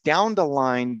is down the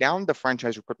line, down the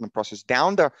franchise recruitment process,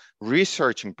 down the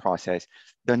researching process,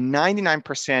 the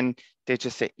 99%, they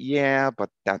just say, yeah, but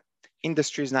that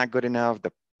industry is not good enough.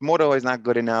 The model is not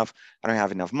good enough. I don't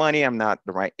have enough money. I'm not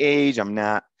the right age. I'm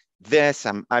not this.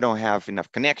 I don't have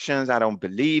enough connections. I don't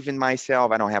believe in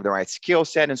myself. I don't have the right skill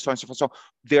set and so on and so forth. So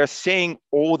they're saying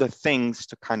all the things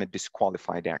to kind of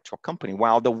disqualify the actual company,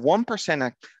 while the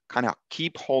 1% kind of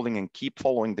keep holding and keep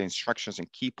following the instructions and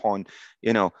keep on,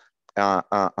 you know,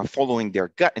 following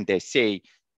their gut. And they say,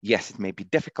 yes, it may be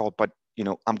difficult, but, you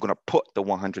know, I'm going to put the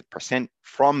 100%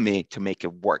 from me to make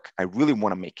it work. I really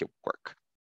want to make it work,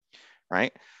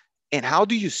 right? And how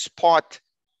do you spot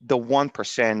the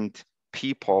 1%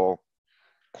 people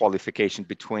qualification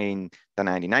between the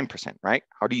 99%, right?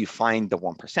 How do you find the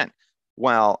 1%?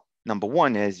 Well, number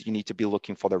one is you need to be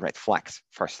looking for the red flags,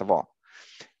 first of all.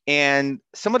 And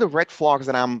some of the red flags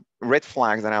that I'm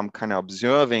kind of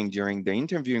observing during the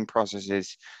interviewing process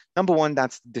is, number one,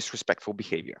 that's disrespectful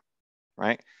behavior,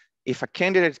 right? If a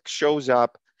candidate shows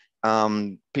up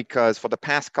because for the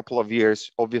past couple of years,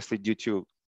 obviously due to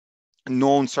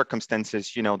known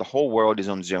circumstances, you know, the whole world is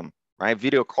on Zoom, right?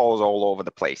 Video calls all over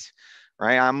the place,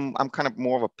 right? I'm kind of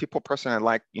more of a people person. I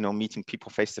like, you know, meeting people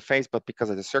face to face, but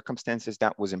because of the circumstances,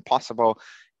 that was impossible.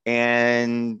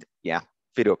 And yeah,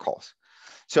 video calls.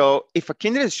 So if a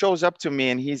candidate shows up to me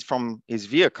and he's from his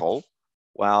vehicle,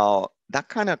 well, that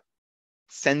kind of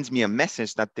sends me a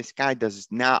message that this guy does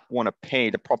not want to pay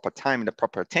the proper time and the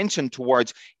proper attention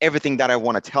towards everything that I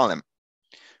want to tell him,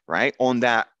 right? On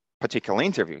that particular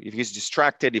interview. If he's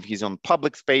distracted, if he's on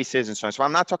public spaces and so on. So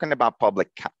I'm not talking about public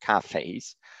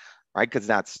cafes, right? Because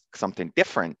that's something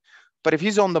different. But if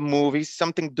he's on the move, he's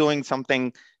doing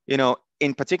something, you know,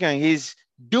 in particular, he's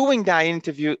doing that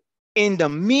interview in the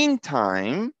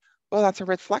meantime, well, that's a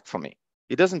red flag for me.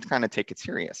 He doesn't kind of take it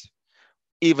serious,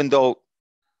 even though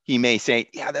he may say,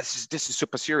 yeah, this is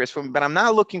super serious for me, but I'm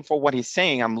not looking for what he's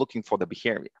saying. I'm looking for the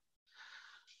behavior,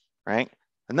 right?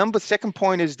 The second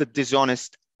point is the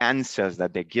dishonest answers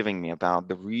that they're giving me about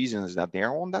the reasons that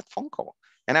they're on that phone call.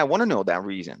 And I want to know that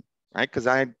reason, right? Because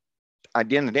at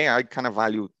the end of the day, I kind of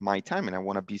value my time and I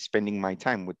want to be spending my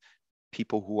time with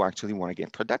people who actually want to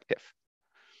get productive,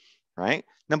 right?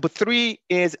 Number three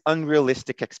is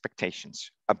unrealistic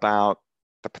expectations about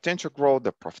the potential growth,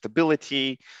 the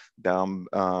profitability,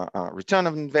 the return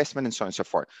of investment, and so on and so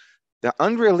forth. The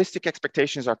unrealistic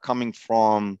expectations are coming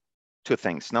from two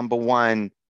things. Number one,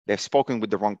 they've spoken with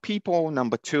the wrong people.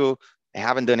 Number two, they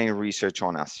haven't done any research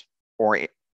on us or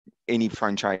any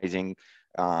franchising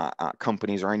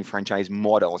companies or any franchise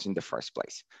models in the first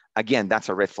place. Again, that's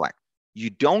a red flag. You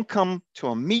don't come to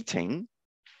a meeting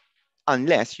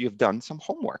unless you've done some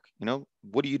homework. You know,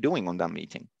 what are you doing on that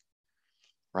meeting,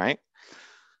 right?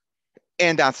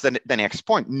 And that's the next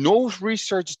point. No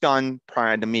research done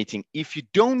prior to the meeting. If you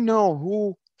don't know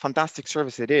who fantastic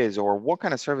service it is or what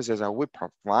kind of services are we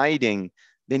providing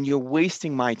then you're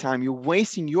wasting my time. You're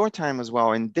wasting your time as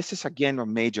well. And this is, again, a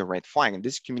major red flag. And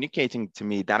this is communicating to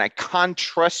me that I can't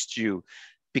trust you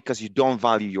because you don't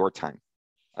value your time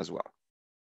as well.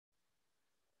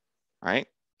 Right?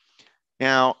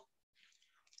 Now,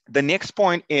 the next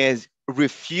point is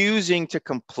refusing to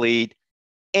complete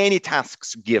any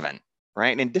tasks given,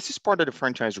 right? And this is part of the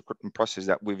franchise recruitment process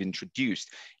that we've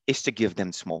introduced, is to give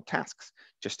them small tasks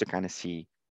just to kind of see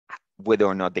whether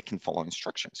or not they can follow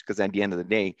instructions. Because at the end of the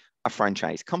day, a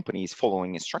franchise company is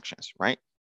following instructions, right?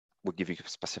 We'll give you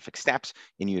specific steps.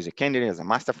 And you as a candidate, as a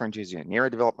master franchisee, an area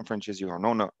development franchisee, or an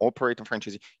owner operator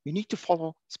franchisee, you need to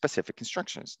follow specific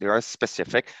instructions. There are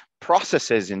specific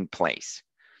processes in place,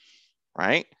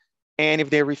 right? And if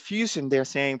they refuse and they're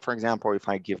saying, for example, if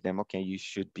I give them, okay, you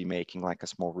should be making like a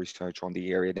small research on the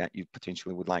area that you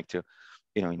potentially would like to,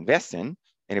 invest in.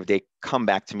 And if they come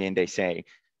back to me and they say,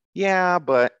 yeah,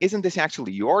 but isn't this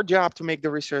actually your job to make the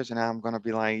research? And I'm going to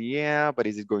be like, yeah, but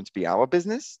is it going to be our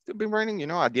business to be running?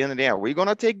 At the end of the day, are we going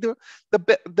to take the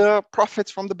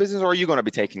profits from the business, or are you going to be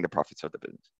taking the profits of the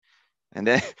business? And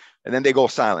then they go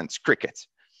silent, crickets.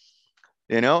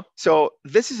 So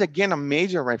this is, again, a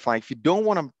major red flag. If you don't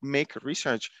want to make a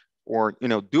research or,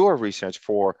 do a research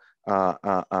for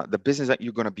the business that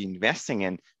you're going to be investing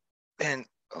in, then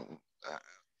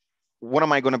what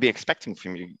am I going to be expecting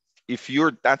from you? If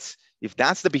that's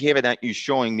the behavior that you're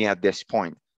showing me at this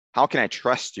point, how can I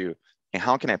trust you? And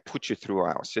how can I put you through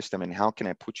our system? And how can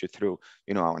I put you through,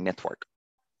 our network,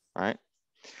 right?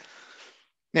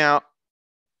 Now,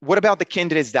 what about the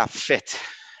candidates that fit,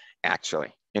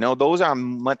 actually? Those are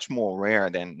much more rare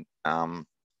than the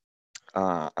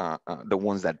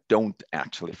ones that don't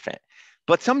actually fit.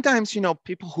 But sometimes,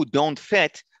 people who don't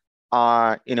fit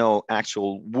are,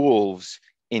 actual wolves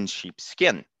in sheep's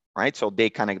skin, right? So they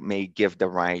kind of may give the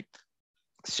right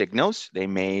signals. They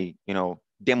may,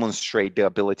 demonstrate the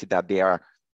ability that they are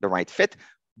the right fit.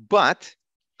 But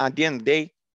at the end of the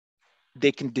day,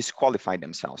 they can disqualify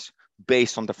themselves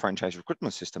based on the franchise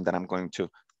recruitment system that I'm going to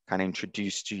kind of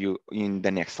introduce to you in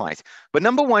the next slides. But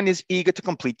number one is eager to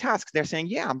complete tasks. They're saying,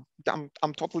 yeah, I'm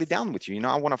totally down with you.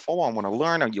 I want to follow, I want to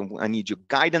learn, I need your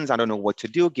guidance. I don't know what to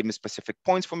do. Give me specific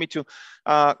points for me to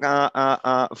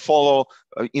follow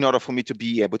in order for me to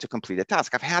be able to complete a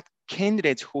task. I've had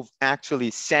candidates who've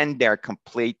actually sent their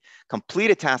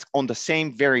completed task on the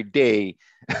same very day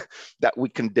that we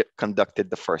conducted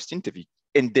the first interview.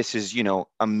 And this is,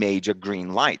 a major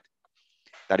green light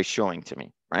that is showing to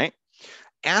me, right?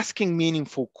 Asking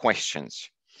meaningful questions.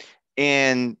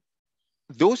 And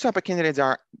those type of candidates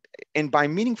are, and by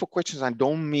meaningful questions, I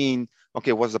don't mean,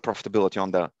 okay, what's the profitability on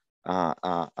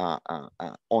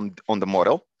the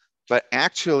model, but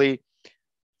actually,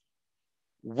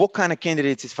 what kind of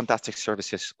candidates is Fantastic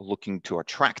Services looking to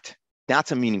attract?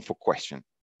 That's a meaningful question,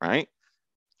 right?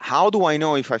 How do I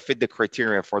know if I fit the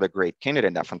criteria for the great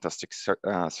candidate that Fantastic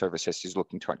Services is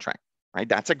looking to attract, right?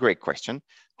 That's a great question.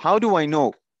 How do I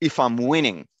know if I'm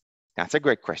winning? That's a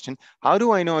great question. How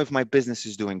do I know if my business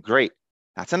is doing great?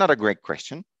 That's another great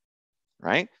question,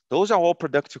 right? Those are all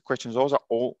productive questions. Those are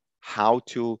all how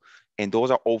to, and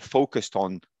those are all focused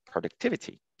on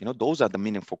productivity. Those are the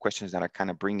meaningful questions that are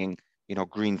kind of bringing,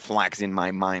 green flags in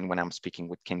my mind when I'm speaking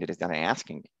with candidates that are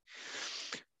asking me.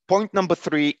 Point number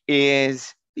 3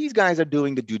 is these guys are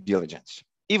doing the due diligence,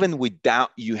 even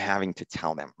without you having to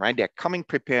tell them, right? They're coming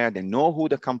prepared. They know who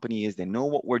the company is. They know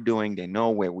what we're doing. They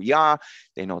know where we are.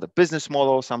 They know the business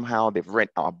model somehow. They've read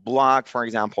our blog, for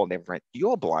example. They've read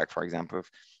your blog, for example, if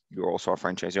you're also a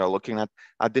franchisor looking at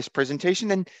this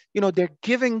presentation. And, they're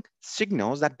giving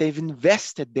signals that they've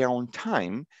invested their own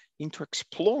time into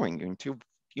exploring, into,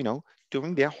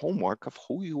 doing their homework of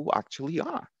who you actually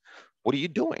are. What are you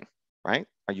doing, right?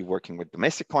 Are you working with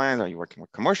domestic clients? Are you working with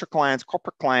commercial clients,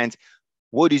 corporate clients?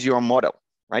 What is your model,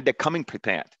 right? They're coming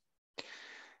prepared.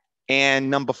 And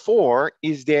number 4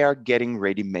 is they're getting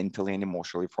ready mentally and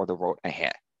emotionally for the road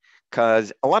ahead.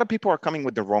 Because a lot of people are coming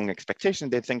with the wrong expectation.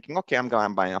 They're thinking, okay,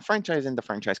 I'm buying a franchise and the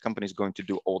franchise company is going to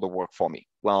do all the work for me.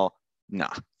 Well, no,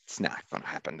 it's not going to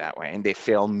happen that way. And they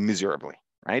fail miserably,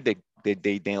 right?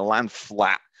 They land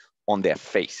flat on their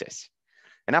faces.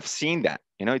 And I've seen that,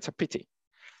 it's a pity.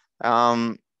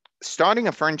 Starting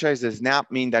a franchise does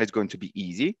not mean that it's going to be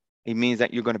easy. It means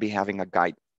that you're going to be having a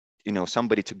guide,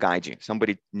 somebody to guide you,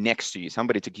 somebody next to you,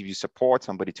 somebody to give you support,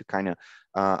 somebody to kind of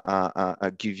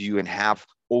give you and have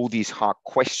all these hard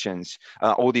questions,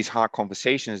 all these hard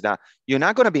conversations that you're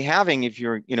not going to be having if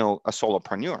you're, a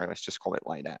solopreneur. Let's just call it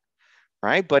like that,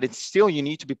 right? But it's still, you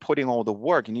need to be putting all the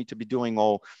work. You need to be doing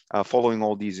following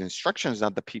all these instructions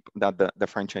that the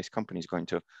franchise company is going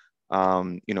to,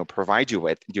 provide you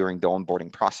with during the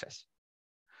onboarding process.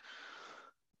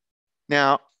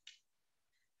 Now,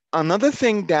 another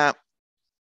thing that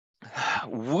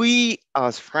we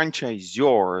as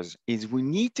franchisors is we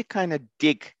need to kind of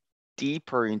dig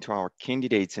deeper into our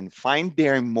candidates and find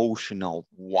their emotional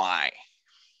why,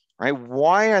 right?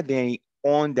 Why are they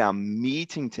on that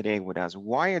meeting today with us?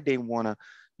 Why are they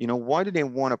why do they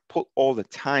want to put all the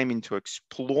time into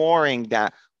exploring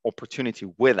that opportunity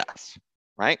with us,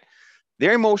 right?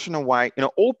 Their emotional why,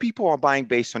 all people are buying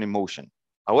based on emotion.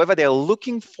 However, they're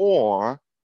looking for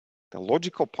the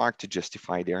logical part to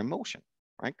justify their emotion,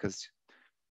 right? Because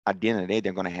at the end of the day,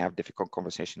 they're going to have difficult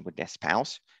conversation with their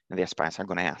spouse, and their spouse are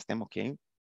going to ask them, okay,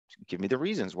 give me the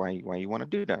reasons why you want to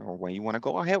do that, or why you want to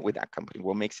go ahead with that company.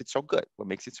 What makes it so good? What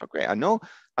makes it so great? I know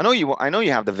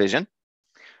you have the vision,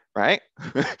 right?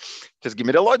 Just give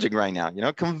me the logic right now.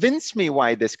 Convince me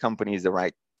why this company is the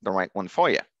right one for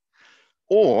you.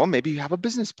 Or maybe you have a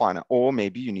business partner, or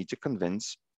maybe you need to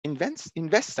convince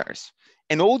investors.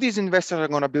 And all these investors are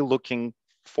going to be looking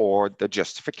for the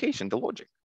justification, the logic,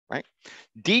 right?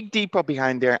 Dig deeper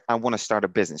behind there. I want to start a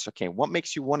business. Okay, what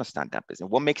makes you want to start that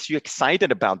business? What makes you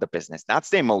excited about the business?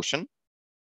 That's the emotion,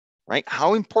 right?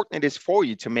 How important it is for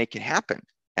you to make it happen.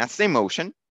 That's the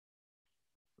emotion,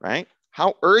 right?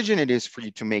 How urgent it is for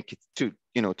you to make it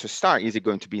to start. Is it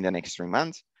going to be in the next 3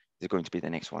 months? Is it going to be the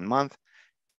next 1 month?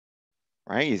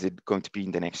 Right? Is it going to be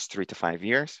in the next 3 to 5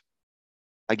 years?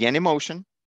 Again, emotion,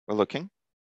 we're looking.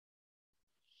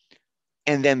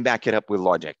 And then back it up with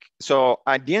logic. So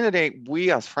at the end of the day,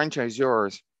 we as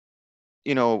franchisors,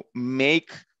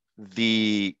 make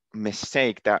the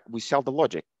mistake that we sell the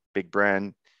logic. Big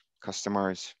brand,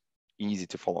 customers, easy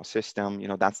to follow system,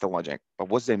 that's the logic. But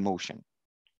what's the emotion?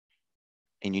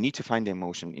 And you need to find the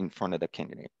emotion in front of the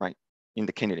candidate, right? In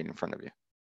the candidate in front of you.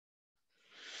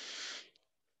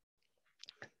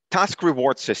 Task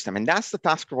reward system. And that's the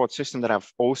task reward system that I've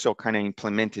also kind of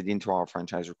implemented into our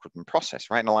franchise recruitment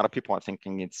process, right? And a lot of people are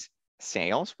thinking it's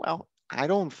sales. Well, I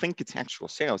don't think it's actual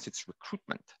sales, it's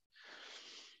recruitment,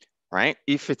 right?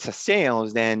 If it's a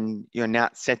sales, then you're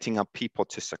not setting up people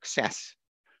to success,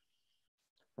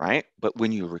 right? But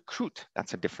when you recruit,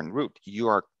 that's a different route.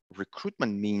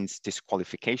 Recruitment means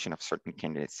disqualification of certain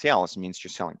candidates. Sales means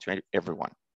you're selling to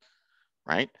everyone,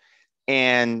 right?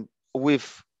 And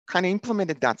we've kind of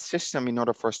implemented that system in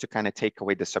order for us to kind of take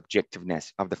away the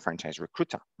subjectiveness of the franchise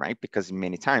recruiter, right? Because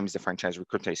many times the franchise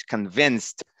recruiter is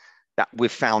convinced that we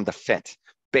found the fit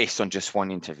based on just one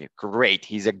interview. Great,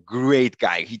 he's a great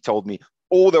guy. He told me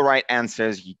all the right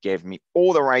answers. He gave me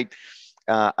all the right,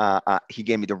 he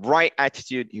gave me the right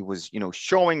attitude. He was,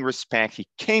 showing respect. He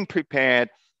came prepared,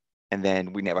 and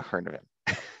then we never heard of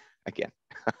him again,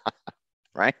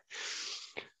 right?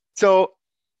 So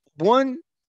one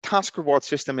task reward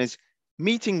system is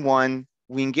meeting one,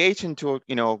 we engage into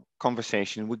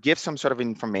conversation, we give some sort of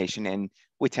information, and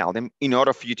we tell them, in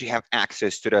order for you to have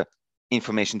access to the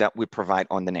information that we provide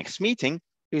on the next meeting,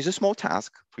 here's a small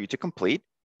task for you to complete.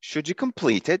 Should you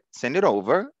complete it, send it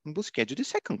over, and we'll schedule the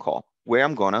second call where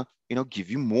I'm gonna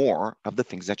give you more of the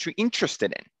things that you're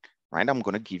interested in, right? I'm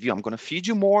gonna feed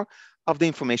you more of the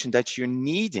information that you're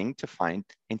needing to find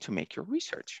and to make your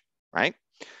research, right?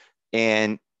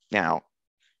 And now,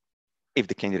 if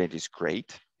the candidate is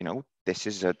great, this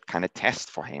is a kind of test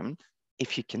for him if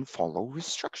he can follow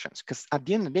instructions. Because at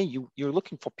the end of the day, you're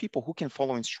looking for people who can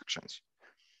follow instructions,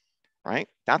 right?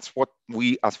 That's what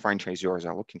we as franchisors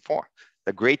are looking for.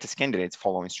 The greatest candidates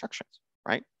follow instructions,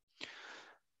 right?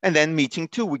 And then meeting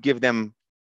two, we give them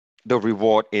the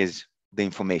reward is the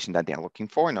information that they're looking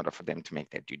for in order for them to make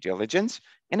their due diligence.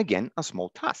 And again, a small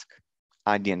task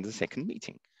at the end of the second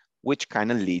meeting, which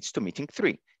kind of leads to meeting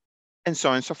three, and so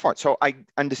on and so forth. So I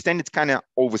understand it's kind of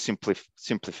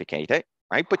oversimplified,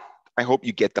 right? But I hope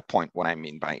you get the point, what I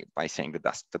mean by saying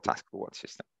the task reward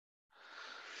system.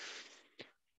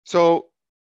 So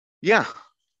yeah,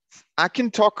 I can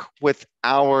talk with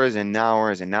hours and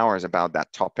hours and hours about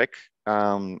that topic.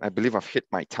 I believe I've hit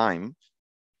my time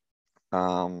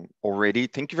already.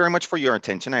 Thank you very much for your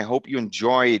attention. I hope you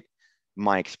enjoyed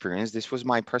my experience. This was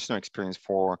my personal experience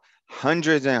for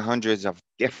hundreds and hundreds of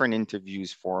different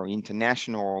interviews for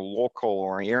international or local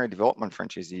or area development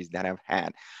franchisees that I've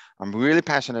had. I'm really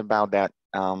passionate about that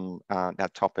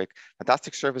that topic.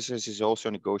 Fantastic Services is also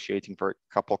negotiating for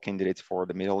a couple of candidates for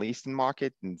the Middle Eastern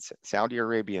market in Saudi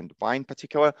Arabia and Dubai in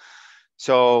particular.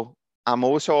 So I'm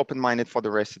also open-minded for the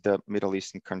rest of the Middle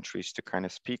Eastern countries to kind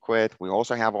of speak with. We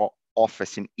also have our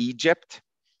office in Egypt,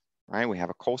 right? We have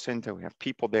a call center, we have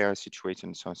people there, situated,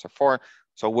 and so on and so forth.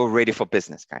 So we're ready for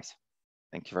business, guys.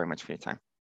 Thank you very much for your time.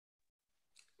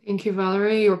 Thank you,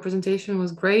 Valerie. Your presentation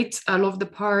was great. I love the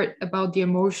part about the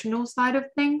emotional side of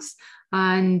things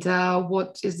and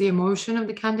what is the emotion of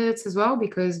the candidates as well,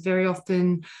 because very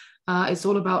often it's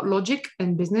all about logic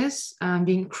and business and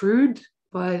being crude.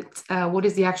 But what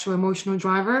is the actual emotional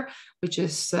driver, which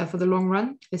is for the long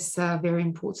run, is very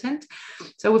important.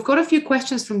 So we've got a few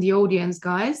questions from the audience,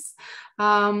 guys.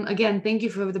 Again, thank you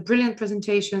for the brilliant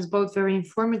presentations, both very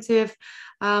informative.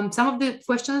 Some of the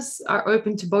questions are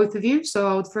open to both of you. So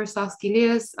I would first ask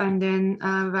Iliess and then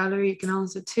Valerie, you can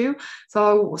answer too.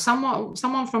 So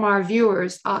someone from our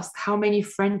viewers asked how many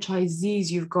franchisees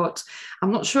you've got.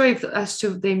 I'm not sure if as to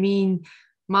they mean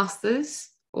masters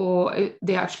or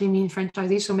they actually mean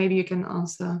franchisees. So maybe you can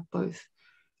answer both.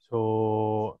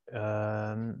 So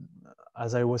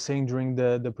as I was saying during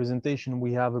the presentation,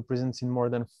 we have a presence in more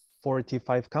than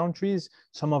 45 countries.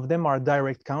 Some of them are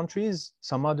direct countries,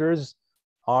 some others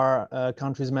are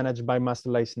countries managed by master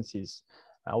licensees.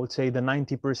 I would say the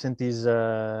 90% is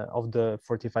of the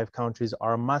 45 countries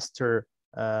are master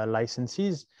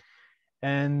licensees.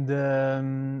 And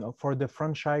for the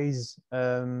franchise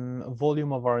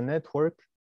volume of our network,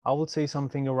 I would say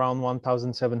something around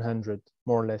 1,700,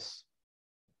 more or less.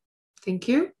 Thank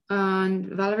you. And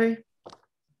Valerie?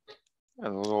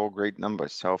 Those are all great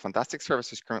numbers. So Fantastic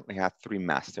Services currently have 3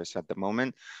 masters at the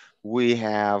moment. We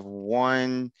have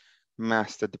 1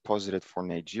 master deposited for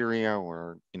Nigeria.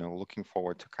 We're looking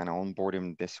forward to kind of onboard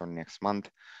him this or next month.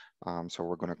 So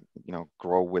we're going to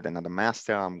grow with another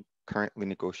master. I'm currently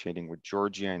negotiating with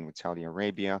Georgia and with Saudi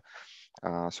Arabia.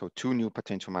 So 2 new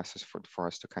potential masters for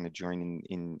us to kind of join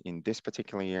in this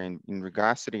particular year. In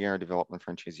regards to the area development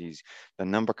franchisees, the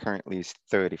number currently is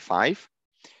 35.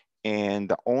 And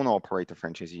the owner-operator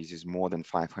franchisees is more than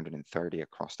 530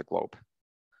 across the globe.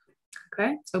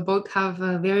 Okay, so both have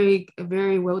very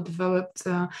well-developed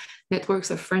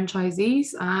networks of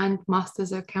franchisees and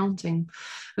masters accounting.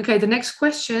 Okay, the next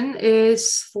question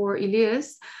is for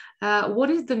Iliess. What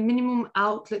is the minimum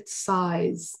outlet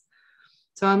size?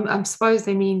 So I'm suppose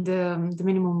they mean the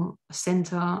minimum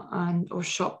center or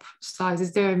shop size.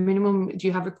 Is there a minimum? Do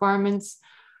you have requirements?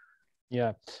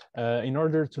 Yeah, in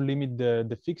order to limit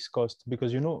the fixed cost,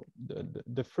 because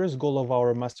the first goal of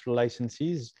our master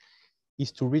licensees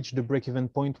is to reach the break-even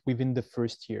point within the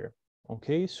first year.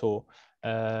 Okay, so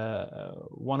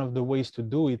one of the ways to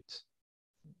do it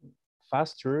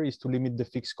faster is to limit the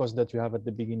fixed cost that you have at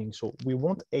the beginning. So we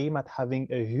won't aim at having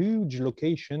a huge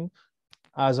location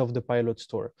as of the pilot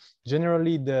store.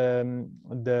 Generally, the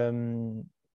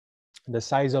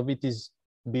size of it is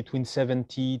between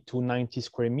 70 to 90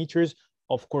 square meters.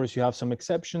 Of course, you have some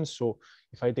exceptions. So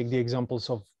if I take the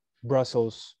examples of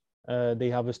Brussels, they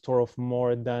have a store of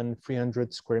more than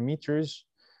 300 square meters.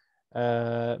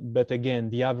 But again,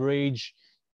 the average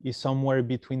is somewhere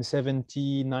between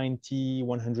 70, 90,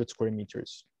 100 square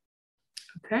meters.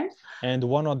 Okay. And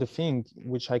one other thing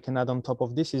which I can add on top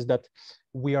of this is that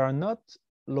we are not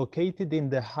located in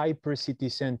the hyper city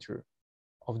center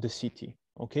of the city.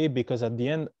 Okay, because at the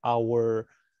end, our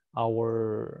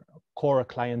core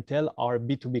clientele are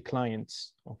B2B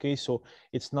clients. Okay, so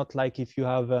it's not like if you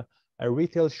have a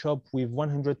retail shop with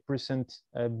 100%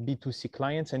 B2C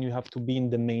clients and you have to be in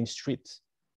the main street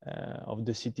of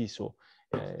the city. So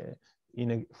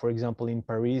for example, in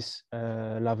Paris,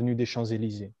 l'Avenue des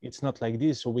Champs-Élysées. It's not like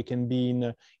this. So we can be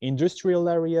in industrial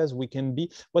areas.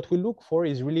 What we look for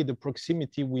is really the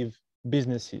proximity with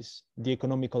businesses, the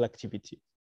economical activity.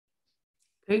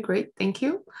 Okay, great. Thank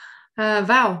you.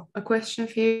 Val, a question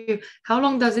for you. How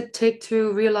long does it take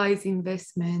to realize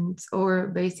investment or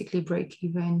basically break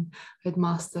even with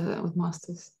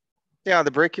masters? Yeah, the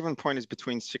break-even point is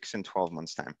between 6 and 12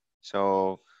 months time.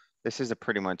 So this is a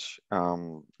pretty much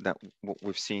that what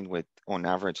we've seen with on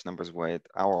average numbers with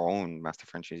our own master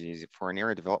franchisees. For an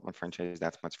area development franchise,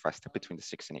 that's much faster, between the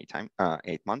 6 and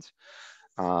 8 months.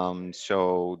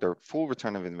 So the full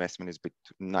return of investment is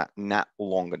not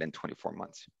longer than 24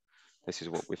 months. This is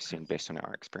what we've seen based on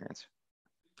our experience.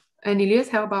 And Iliess,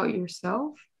 how about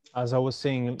yourself? As I was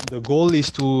saying, the goal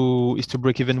is to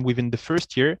break even within the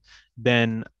first year.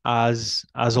 Then, as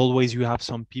always, you have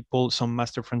some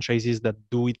master franchisees that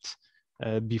do it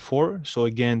before. So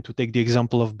again, to take the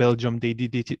example of Belgium, they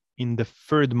did it in the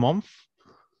 3rd month,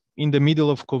 in the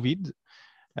middle of COVID.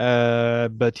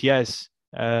 But yes,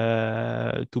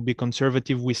 to be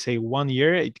conservative, we say 1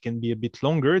 year. It can be a bit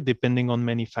longer depending on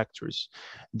many factors: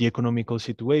 the economical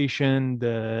situation,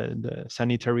 the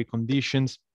sanitary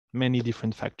conditions, many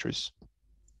different factors.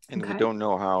 And we don't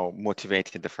know how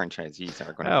motivated the franchisees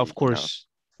are going to be. Of course.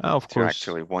 Of course.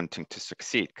 Actually wanting to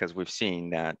succeed, because we've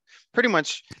seen that pretty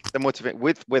much the motivate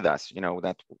with us,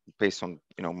 that based on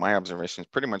my observations,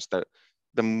 pretty much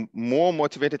the more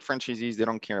motivated franchisees, they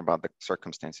don't care about the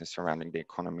circumstances surrounding the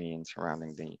economy and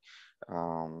surrounding the,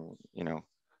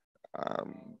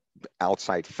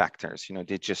 outside factors.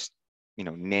 They just,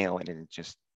 nail it and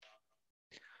just,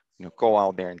 go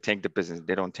out there and take the business.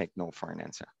 They don't take no for an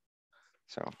answer.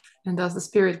 So. And that's the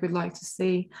spirit we'd like to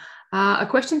see. A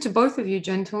question to both of you,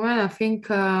 gentlemen. I think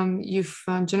you've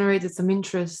generated some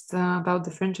interest about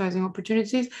the franchising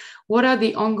opportunities. What are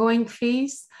the ongoing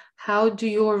fees? How do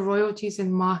your royalties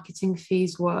and marketing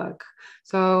fees work?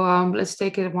 So let's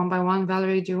take it one by one.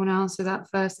 Valeri, do you want to answer that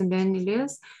first, and then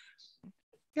Iliess?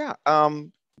 Yeah,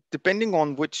 depending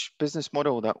on which business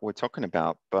model that we're talking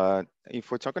about, but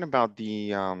if we're talking about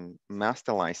the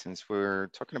master license, we're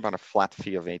talking about a flat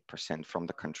fee of 8% from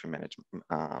the country management,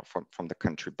 from the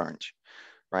country branch,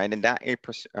 right? And that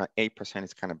 8%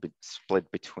 is kind of split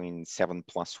between 7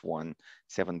 plus 1,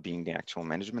 7 being the actual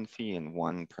management fee, and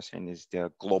 1% is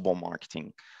the global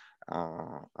marketing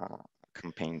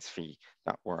campaigns fee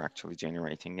that we're actually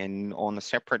generating. And on a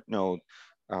separate note,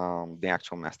 the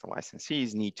actual master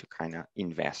licensees need to kind of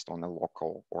invest on the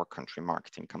local or country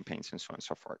marketing campaigns and so on and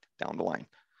so forth down the line.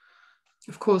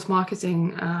 Of course,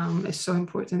 marketing is so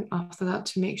important after that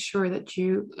to make sure that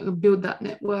you build that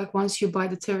network once you buy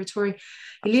the territory.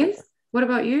 Iliess, what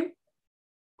about you?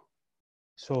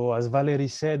 So as Valeri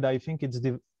said, I think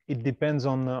it depends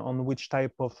on which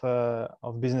type of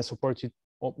business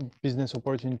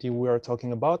opportunity we are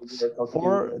talking about.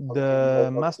 For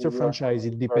the master franchise,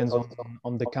 it depends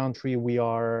on the country we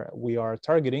are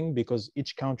targeting, because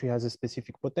each country has a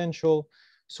specific potential.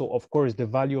 So of course, the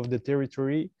value of the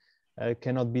territory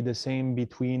cannot be the same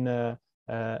between a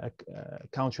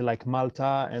country like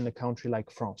Malta and a country like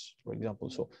France, for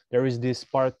example. So there is this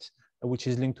part which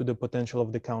is linked to the potential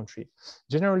of the country.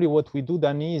 Generally, what we do,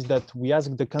 Dani, is that we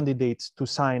ask the candidates to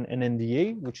sign an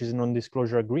NDA, which is a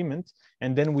non-disclosure agreement,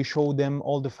 and then we show them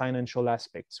all the financial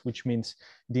aspects, which means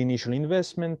the initial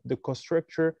investment, the cost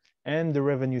structure, and the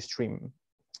revenue stream.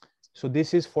 So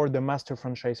this is for the master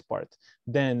franchise part.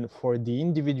 Then for the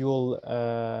individual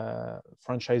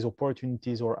franchise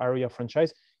opportunities or area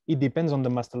franchise, it depends on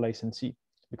the master licensee,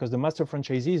 because the master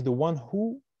franchisee is the one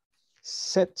who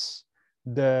sets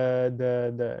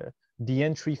the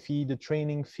entry fee, the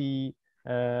training fee,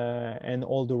 and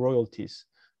all the royalties.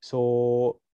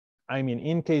 So, I mean,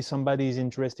 in case somebody is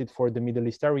interested for the Middle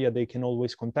East area, they can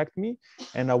always contact me,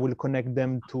 and I will connect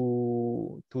them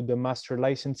to the master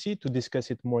licensee to discuss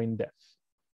it more in depth.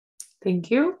 Thank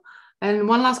you. And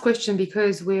one last question,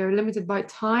 because we're limited by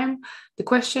time. The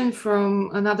question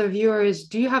from another viewer is,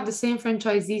 do you have the same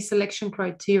franchisee selection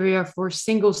criteria for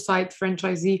single site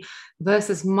franchisee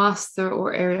versus master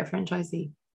or area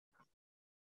franchisee?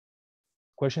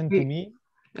 Question to me?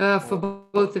 For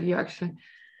both of you, actually.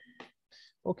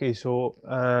 Okay, so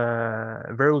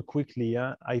very quickly,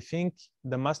 I think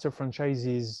the master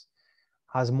franchisees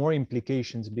has more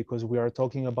implications because we are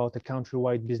talking about a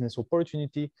countrywide business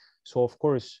opportunity. So of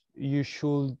course, you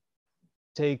should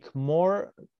take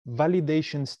more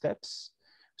validation steps.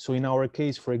 So in our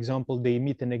case, for example, they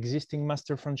meet an existing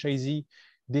master franchisee.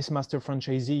 This master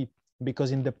franchisee,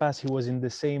 because in the past he was in the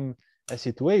same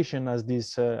situation as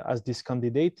this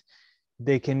candidate,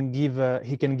 he can give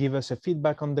us a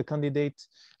feedback on the candidate.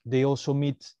 They also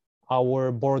meet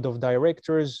our board of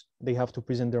directors. They have to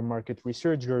present their market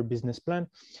research, their business plan.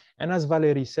 And as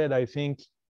Valeri said, I think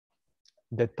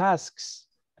the tasks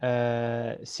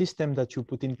system that you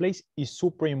put in place is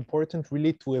super important,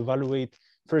 really, to evaluate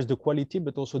first the quality,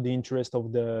 but also the interest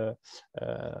of the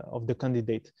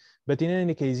candidate. But in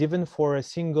any case, even for a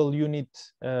single unit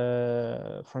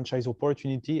franchise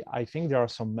opportunity, I think there are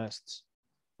some musts.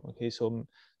 Okay, so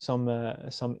some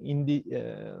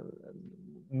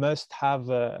must-have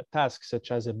tasks, such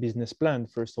as a business plan,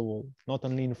 first of all, not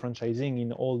only in franchising,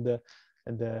 in all the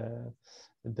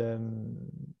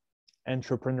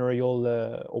entrepreneurial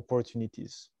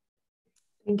opportunities.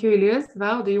 Thank you, Iliess.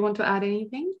 Val, do you want to add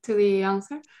anything to the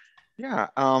answer? Yeah,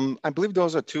 I believe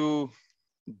those are two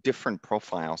different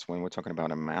profiles when we're talking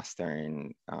about a master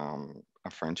and a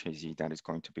franchisee that is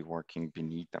going to be working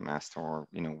beneath the master, or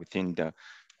within the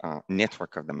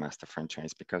network of the master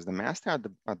franchise, because the master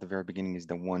at the very beginning is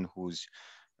the one who's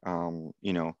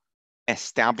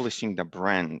establishing the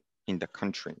brand in the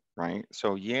country, right?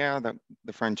 So yeah,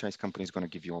 the franchise company is going to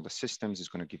give you all the systems, is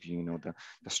going to give you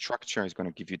the structure, is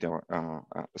going to give you the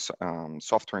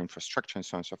software infrastructure and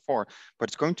so on and so forth, but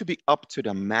it's going to be up to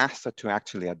the master to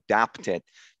actually adapt it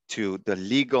to the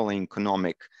legal and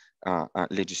economic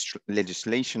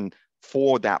legislation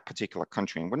for that particular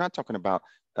country. And we're not talking about,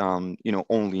 you know,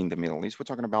 only in the Middle East. We're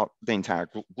talking about the entire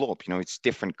globe. You know, it's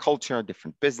different culture,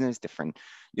 different business, different,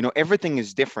 you know, everything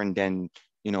is different than,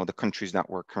 you know, the countries that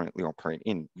we're currently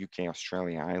operating in, UK,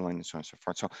 Australia, Ireland, and so on and so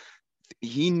forth. So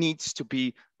he needs to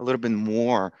be a little bit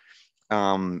more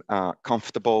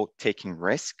comfortable taking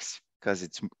risks, because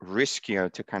it's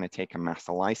riskier to kind of take a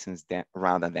master license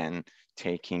rather than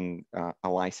taking a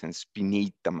license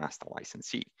beneath the master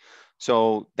licensee.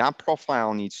 So that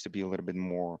profile needs to be a little bit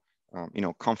more, you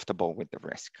know, comfortable with the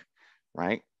risk,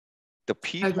 right? The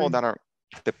people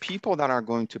that are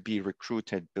going to be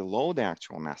recruited below the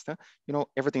actual master, you know,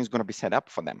 everything's going to be set up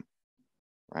for them,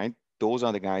 right? Those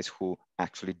are the guys who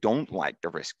actually don't like the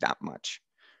risk that much,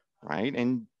 right?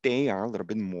 And they are a little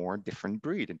bit more different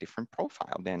breed, a different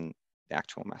profile than the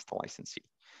actual master licensee.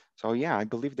 So yeah, I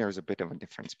believe there's a bit of a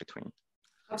difference between.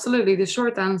 Absolutely. The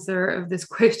short answer of this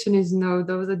question is no.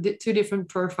 Those are two different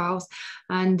profiles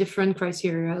and different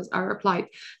criteria are applied.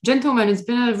 Gentlemen, it's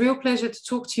been a real pleasure to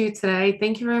talk to you today.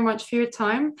 Thank you very much for your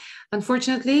time.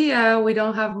 Unfortunately, we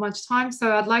don't have much time,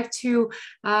 so I'd like to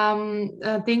thank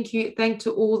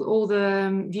to all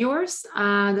the viewers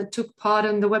that took part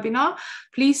in the webinar.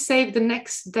 Please save the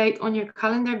next date on your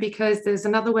calendar, because there's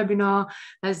another webinar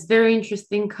that's very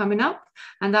interesting coming up,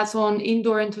 and that's on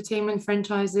indoor entertainment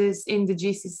franchises in the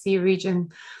GCC region.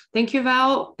 Thank you,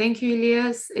 Val. Thank you,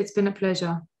 Iliess. It's been a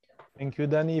pleasure. Thank you,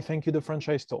 Dani. Thank you, the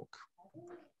Franchise Talk.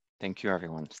 Thank you,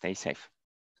 everyone. Stay safe.